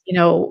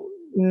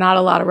 not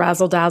a lot of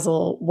razzle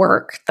dazzle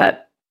work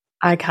that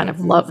I kind of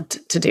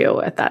loved to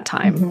do at that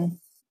time.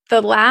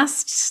 The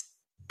last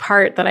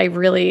part that I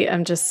really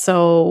am just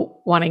so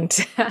wanting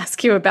to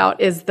ask you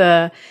about is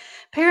the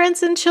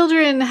parents and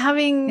children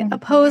having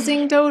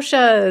opposing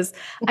doshas.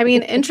 I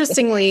mean,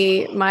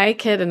 interestingly, my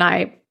kid and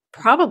I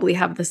probably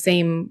have the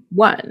same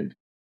one.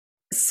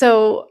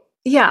 So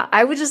yeah,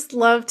 I would just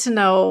love to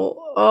know,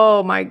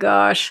 oh my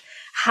gosh,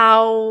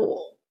 how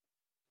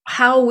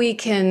we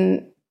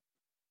can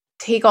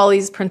take all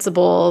these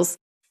principles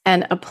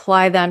and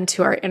apply them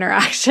to our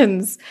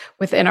interactions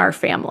within our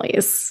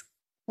families.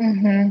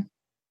 Mm-hmm.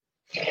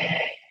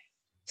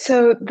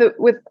 So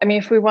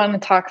if we want to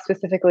talk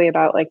specifically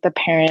about like the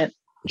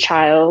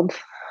parent-child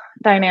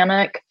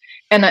dynamic,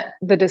 and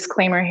the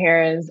disclaimer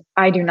here is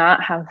I do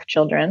not have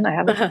children. I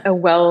have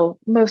a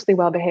mostly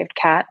well-behaved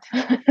cat.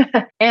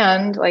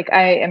 And like,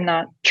 I am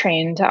not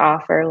trained to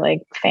offer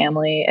like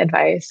family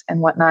advice and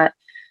whatnot.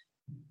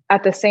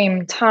 At the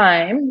same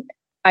time,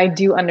 I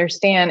do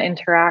understand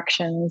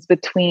interactions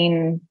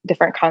between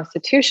different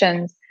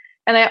constitutions.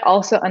 And I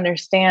also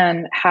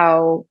understand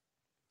how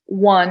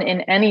one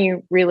in any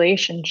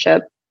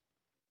relationship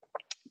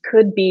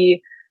could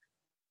be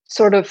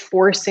sort of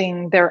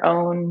forcing their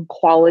own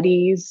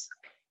qualities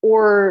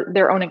or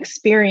their own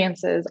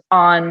experiences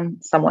on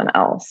someone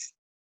else.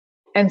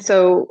 And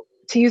so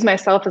to use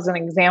myself as an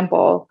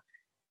example,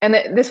 and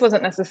this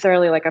wasn't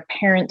necessarily like a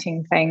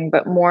parenting thing,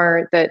 but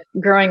more that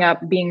growing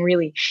up being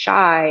really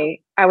shy,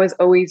 I was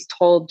always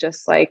told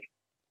just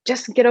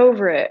get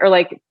over it, or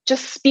like,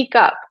 just speak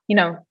up,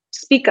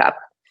 speak up.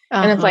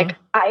 And it's like,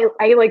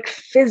 I like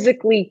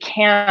physically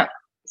can't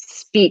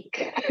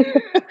speak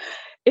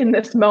in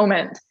this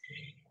moment.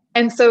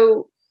 And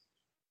so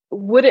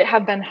would it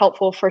have been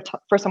helpful for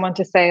someone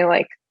to say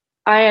like,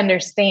 I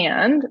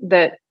understand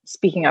that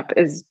speaking up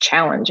is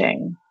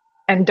challenging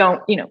and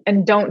don't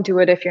do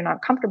it if you're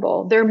not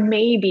comfortable. There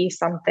may be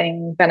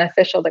something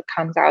beneficial that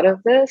comes out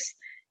of this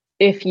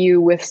if you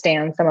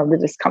withstand some of the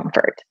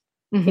discomfort,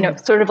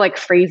 sort of like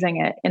phrasing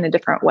it in a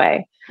different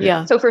way.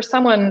 Yeah. So for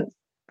someone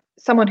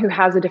who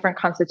has a different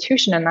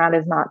constitution and that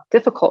is not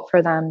difficult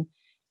for them,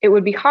 it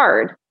would be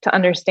hard to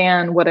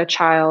understand what a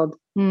child,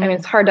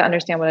 it's hard to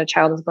understand what a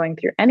child is going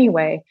through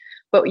anyway,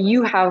 but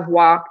you have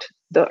walked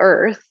the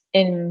earth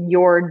in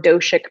your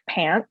doshic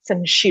pants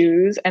and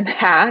shoes and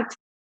hat,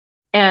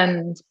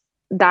 and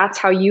that's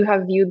how you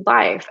have viewed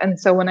life. And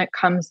so when it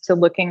comes to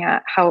looking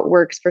at how it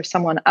works for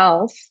someone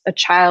else, a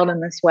child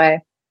in this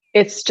way,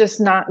 it's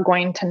just not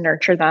going to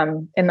nurture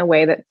them in the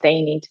way that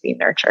they need to be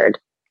nurtured.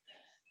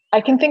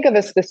 I can think of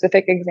a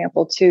specific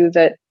example too,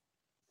 that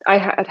I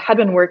had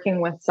been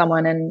working with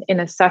someone, and in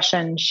a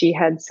session, she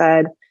had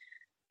said,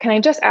 can I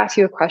just ask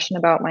you a question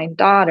about my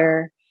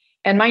daughter?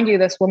 And mind you,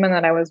 this woman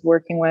that I was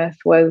working with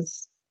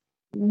was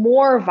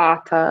more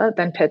Vata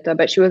than Pitta,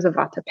 but she was a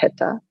Vata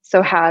Pitta.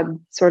 So had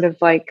sort of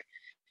like,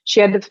 she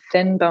had the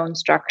thin bone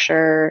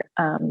structure,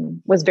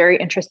 was very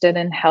interested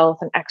in health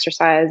and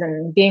exercise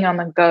and being on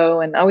the go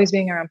and always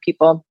being around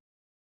people.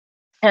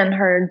 And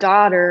her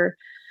daughter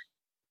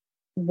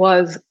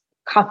was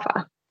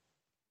Kapha.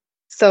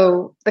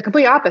 So the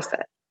complete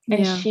opposite.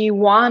 And she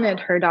wanted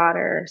her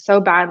daughter so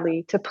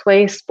badly to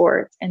play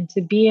sports and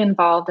to be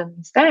involved in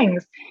these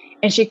things.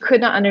 And she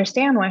could not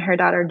understand why her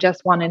daughter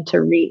just wanted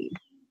to read.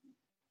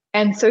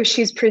 And so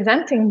she's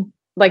presenting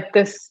like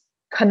this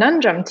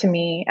conundrum to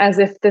me as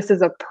if this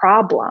is a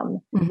problem.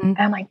 And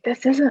I'm like,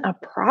 this isn't a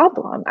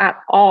problem at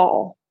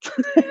all.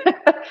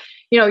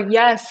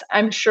 Yes,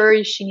 I'm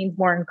sure she needs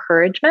more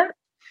encouragement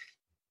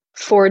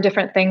for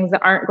different things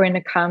that aren't going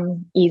to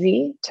come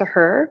easy to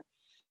her.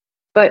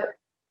 But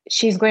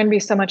she's going to be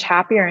so much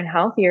happier and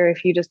healthier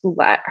if you just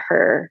let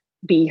her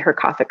be her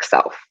Kaphic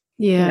self.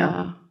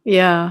 Yeah.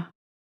 Yeah.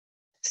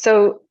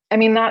 So,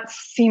 that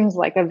seems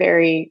like that's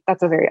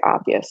a very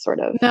obvious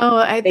sort of. No,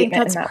 I think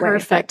that's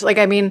perfect.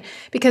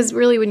 Because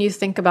really when you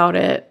think about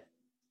it,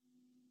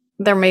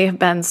 there may have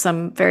been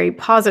some very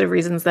positive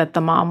reasons that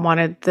the mom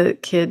wanted the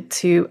kid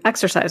to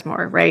exercise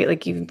more, right?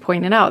 Like you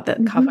pointed out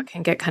that Kapha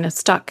can get kind of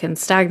stuck and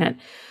stagnant.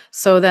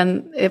 So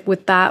then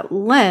with that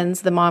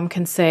lens, the mom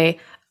can say,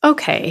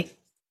 okay,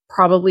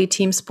 probably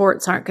team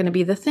sports aren't going to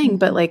be the thing,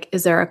 but like,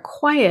 is there a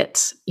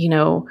quiet,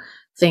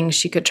 thing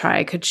she could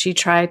try? Could she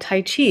try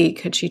Tai Chi?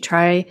 Could she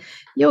try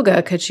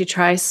yoga? Could she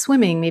try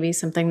swimming? Maybe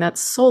something that's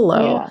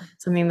solo,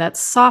 something that's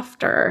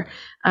softer.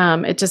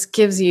 It just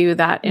gives you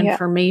that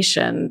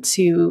information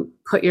to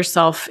put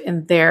yourself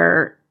in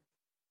their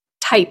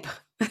type.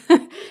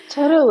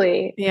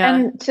 Totally. Yeah.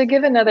 And to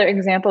give another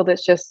example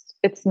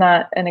it's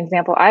not an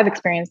example I've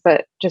experienced,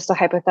 but just a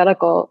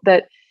hypothetical,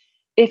 that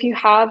if you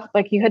have,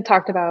 like you had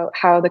talked about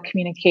how the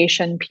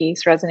communication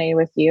piece resonated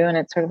with you, and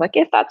it's sort of like,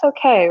 if that's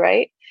okay,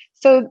 right?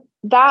 So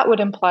that would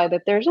imply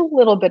that there's a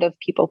little bit of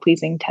people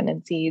pleasing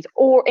tendencies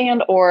or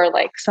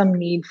like some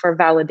need for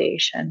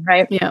validation,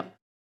 right? Yeah.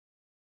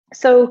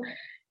 So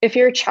if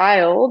your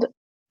child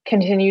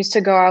continues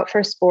to go out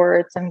for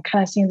sports and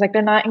kind of seems like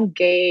they're not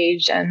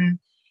engaged, and,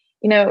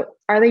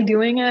 are they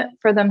doing it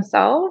for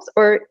themselves?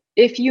 Or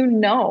if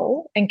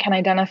and can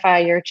identify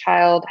your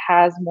child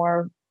has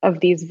more of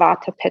these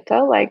vata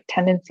pitta like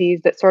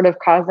tendencies that sort of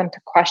cause them to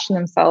question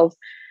themselves,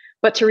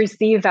 but to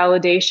receive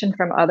validation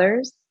from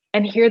others,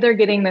 and here they're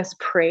getting this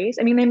praise.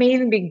 I mean, they may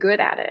even be good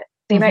at it.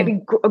 They might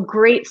be a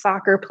great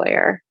soccer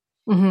player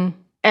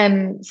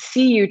and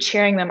see you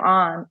cheering them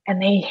on,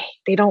 and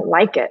they don't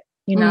like it,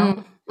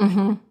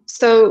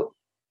 So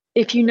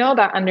if you know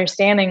that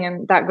understanding,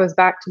 and that goes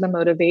back to the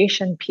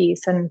motivation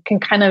piece, and can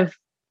kind of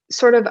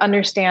sort of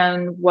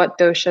understand what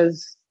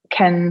doshas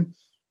can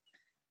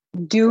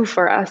do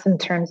for us in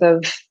terms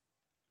of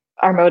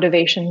our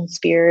motivation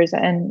spheres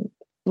and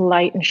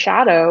light and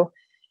shadow,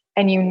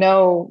 and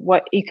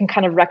what you can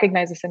kind of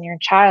recognize this in your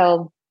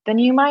child, then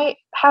you might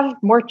have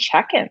more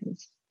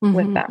check-ins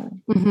with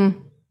them.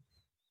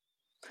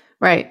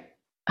 Right.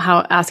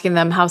 Asking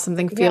them how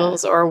something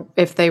feels, or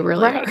if they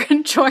really are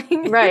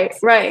enjoying it.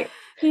 Right.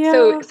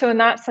 Yeah. So in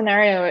that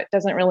scenario, it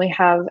doesn't really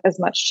have as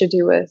much to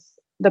do with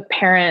the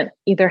parent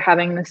either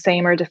having the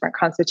same or different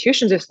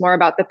constitutions. It's more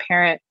about the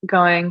parent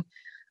going,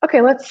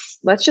 okay, let's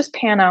just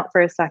pan out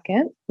for a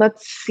second.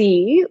 Let's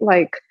see,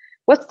 like,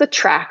 what's the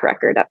track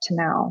record up to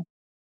now?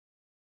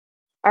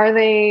 Are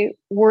they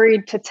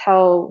worried to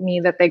tell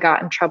me that they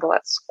got in trouble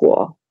at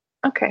school?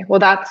 Okay, well,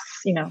 that's,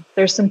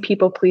 there's some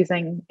people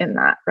pleasing in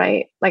that,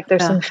 right? Like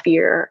there's some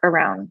fear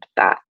around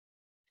that.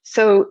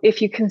 So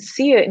if you can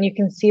see it, and you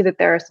can see that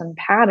there are some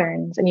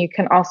patterns, and you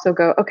can also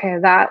go, okay,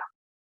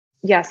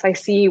 yes, I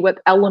see what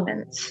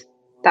elements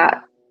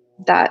that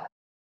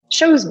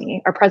shows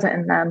me are present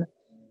in them.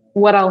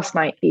 What else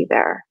might be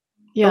there?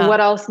 Yeah. Or what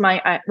else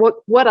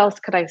what else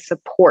could I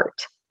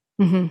support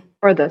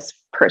for this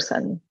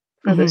person,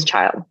 for this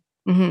child?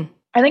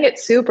 I think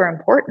it's super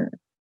important.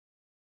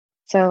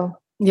 So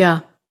yeah,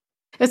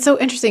 it's so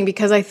interesting,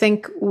 because I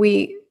think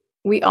we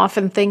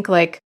often think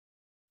like,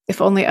 if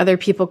only other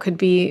people could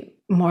be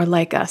more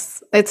like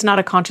us. It's not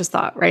a conscious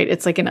thought, right?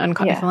 It's like an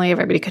unconscious. If only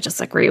everybody could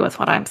just agree with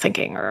what I'm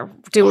thinking, or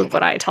do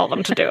what I tell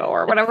them to do,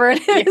 or whatever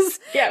it is.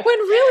 When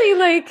really,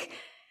 like,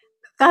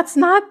 that's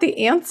not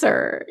the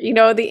answer.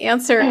 The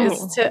answer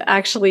is to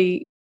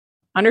actually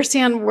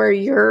understand where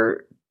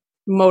your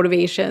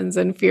motivations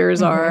and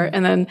fears are,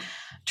 and then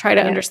try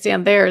to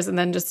understand theirs, and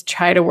then just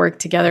try to work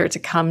together to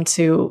come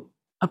to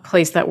a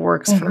place that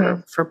works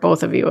for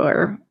both of you.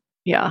 Or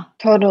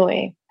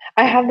totally.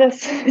 I have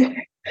this,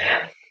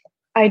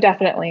 I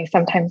definitely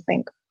sometimes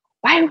think,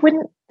 why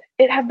wouldn't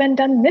it have been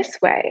done this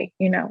way?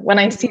 When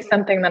I see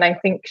something that I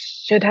think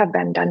should have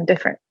been done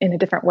in a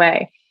different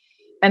way.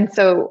 And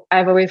so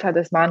I've always had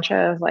this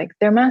mantra of like,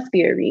 there must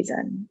be a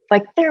reason.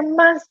 Like, there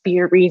must be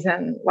a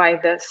reason why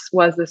this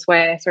was this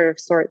way. I sort of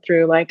sort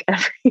through like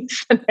every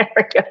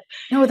scenario.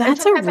 No,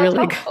 that's a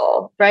really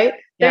good, right?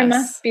 Yes. There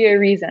must be a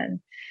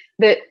reason.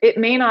 That it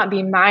may not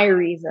be my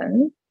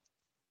reason.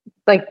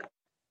 Like,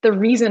 the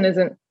reason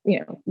isn't,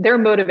 their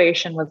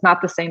motivation was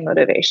not the same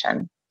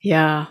motivation.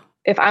 Yeah.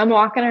 If I'm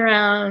walking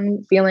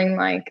around feeling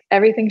like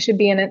everything should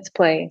be in its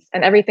place,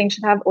 and everything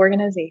should have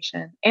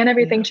organization, and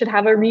everything should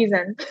have a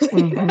reason,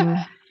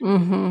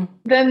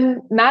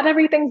 then not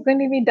everything's going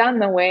to be done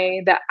the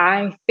way that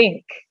I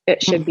think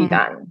it should be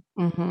done.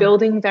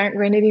 Buildings aren't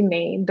going to be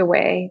made the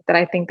way that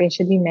I think they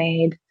should be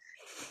made.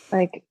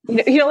 Like,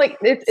 like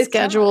it's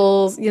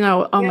schedules,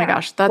 oh my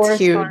gosh, that's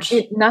huge.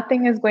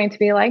 Nothing is going to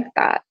be like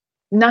that.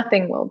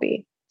 Nothing will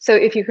be. So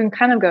if you can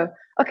kind of go,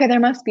 okay, there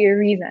must be a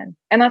reason.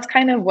 And that's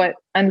kind of what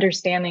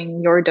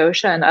understanding your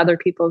dosha and other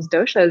people's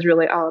dosha is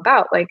really all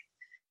about. Like,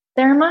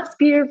 there must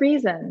be a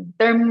reason.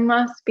 There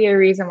must be a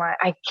reason why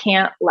I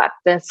can't let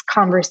this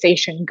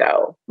conversation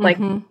go. Like,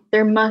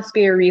 there must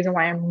be a reason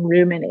why I'm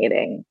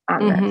ruminating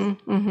on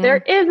this. There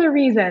is a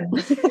reason.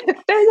 There's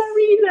a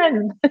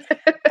reason.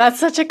 That's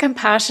such a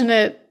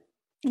compassionate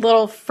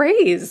little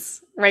phrase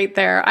right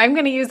there. I'm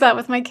going to use that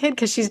with my kid,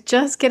 because she's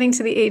just getting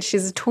to the age,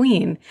 she's a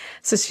tween.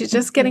 So she's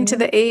just getting to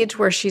the age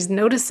where she's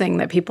noticing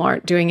that people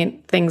aren't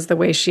doing things the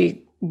way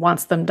she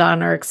wants them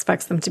done or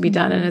expects them to be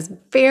done, and is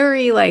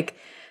very like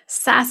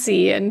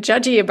sassy and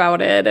judgy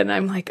about it. And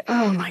I'm like,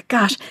 oh my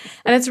gosh.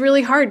 And it's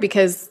really hard,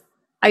 because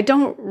I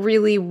don't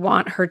really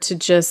want her to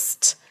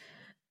just,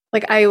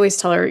 like, I always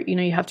tell her,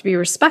 you have to be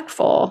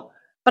respectful,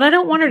 But I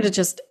don't want her to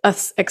just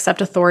accept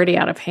authority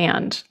out of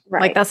hand.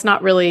 Right. Like, that's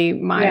not really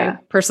my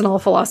personal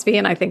philosophy.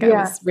 And I think I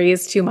was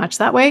raised too much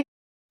that way.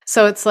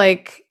 So it's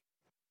like,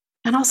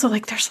 and also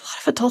like, there's a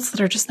lot of adults that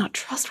are just not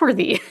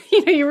trustworthy.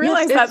 You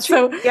realize that.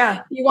 True.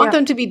 So you want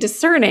them to be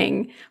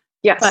discerning.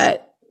 Yes.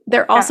 But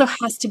there also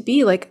has to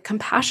be like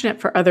compassionate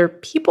for other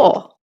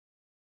people.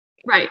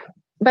 Right.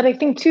 But I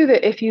think too,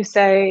 that if you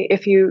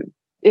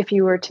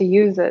were to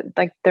use it,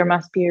 like there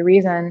must be a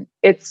reason,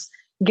 it's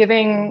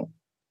giving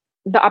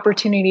the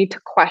opportunity to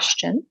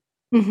question,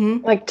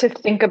 like to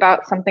think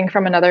about something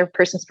from another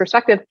person's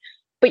perspective,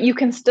 but you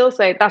can still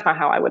say, that's not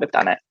how I would have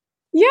done it.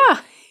 Yeah.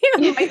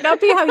 It might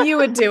not be how you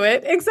would do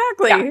it.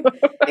 Exactly.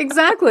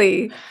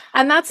 Exactly.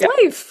 And that's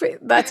life.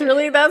 That's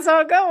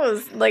how it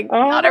goes. Like,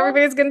 not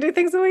everybody's going to do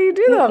things the way you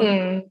do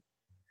them.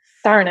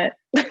 Darn it.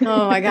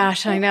 Oh my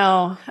gosh. I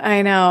know.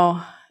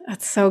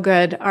 That's so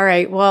good. All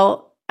right.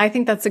 Well, I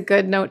think that's a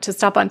good note to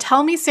stop on.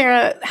 Tell me,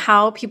 Sarah,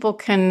 how people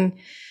can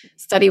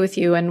study with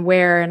you and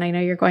where. And I know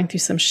you're going through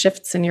some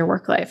shifts in your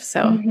work life.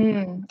 So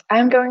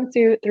I'm going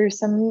through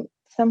some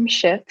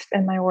shifts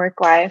in my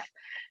work life.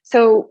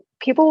 So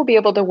people will be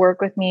able to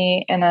work with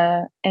me in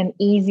an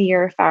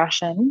easier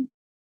fashion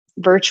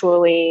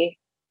virtually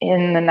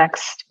in the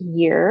next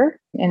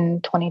year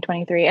in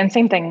 2023. And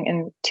same thing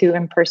in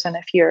person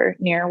if you're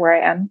near where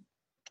I am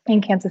in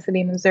Kansas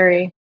City,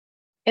 Missouri.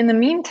 In the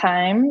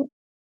meantime,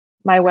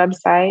 my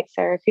website,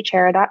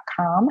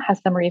 sarahkuchera.com, has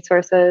some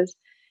resources.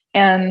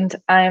 And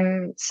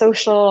I'm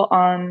social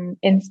on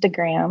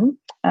Instagram,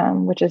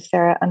 which is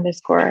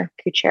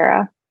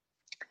Sarah_Kuchera.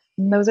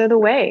 And those are the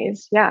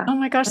ways. Yeah. Oh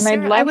my gosh. And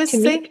Sarah, I'd love to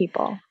meet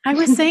people. I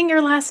was saying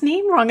your last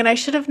name wrong and I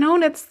should have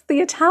known it's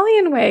the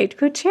Italian way,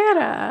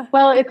 Kuchera.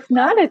 Well, it's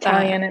not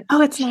Italian.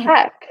 It's Czech.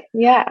 Not.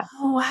 Yeah.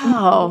 Oh,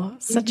 wow.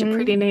 Such a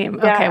pretty name.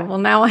 Yeah. Okay. Well,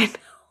 now I know.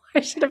 I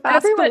should have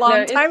asked a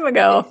long time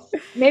ago.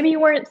 Maybe you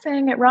weren't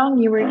saying it wrong.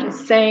 You were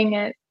just saying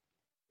it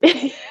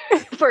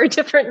for a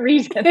different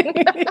reason.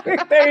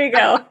 There you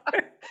go.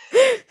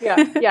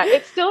 Yeah.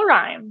 It still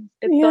rhymes.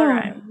 Still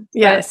rhymes.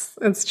 Yes,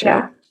 it's true.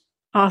 Yeah.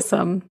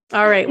 Awesome.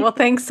 All right. Well,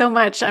 thanks so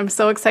much. I'm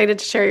so excited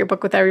to share your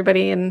book with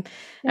everybody and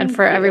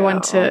for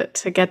everyone to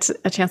get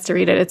a chance to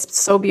read it. It's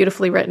so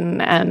beautifully written,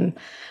 and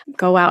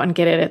go out and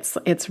get it.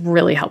 It's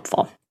really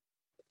helpful.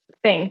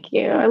 Thank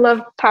you. I love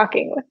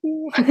talking with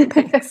you.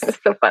 It's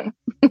so fun.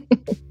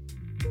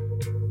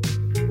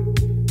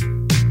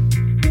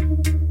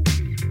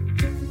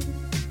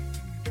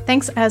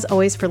 Thanks as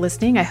always for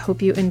listening. I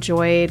hope you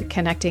enjoyed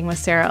connecting with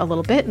Sarah a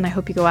little bit, and I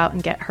hope you go out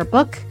and get her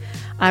book.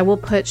 I will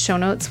put show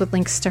notes with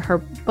links to her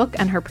book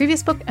and her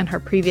previous book and her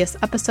previous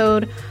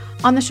episode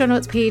on the show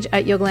notes page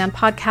at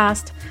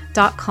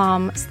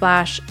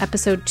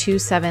yogalandpodcast.com/episode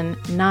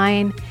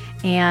 279.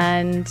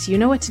 And you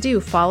know what to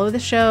do. Follow the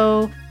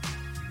show.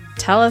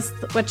 Tell us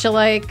what you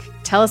like.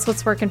 Tell us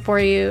what's working for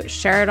you.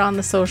 Share it on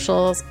the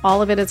socials.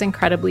 All of it is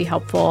incredibly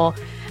helpful.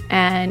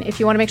 And if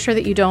you want to make sure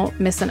that you don't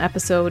miss an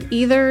episode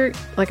either,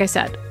 like I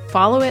said,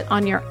 follow it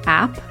on your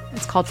app.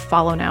 It's called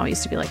Follow Now. It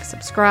used to be like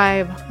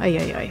subscribe.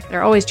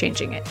 They're always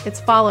changing it. It's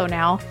Follow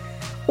Now.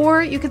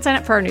 Or you can sign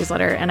up for our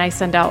newsletter, and I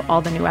send out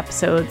all the new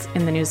episodes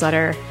in the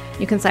newsletter.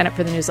 You can sign up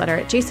for the newsletter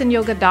at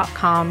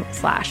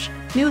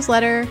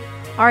jasonyoga.com/newsletter.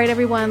 All right,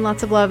 everyone,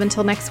 lots of love.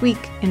 Until next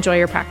week, enjoy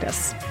your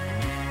practice.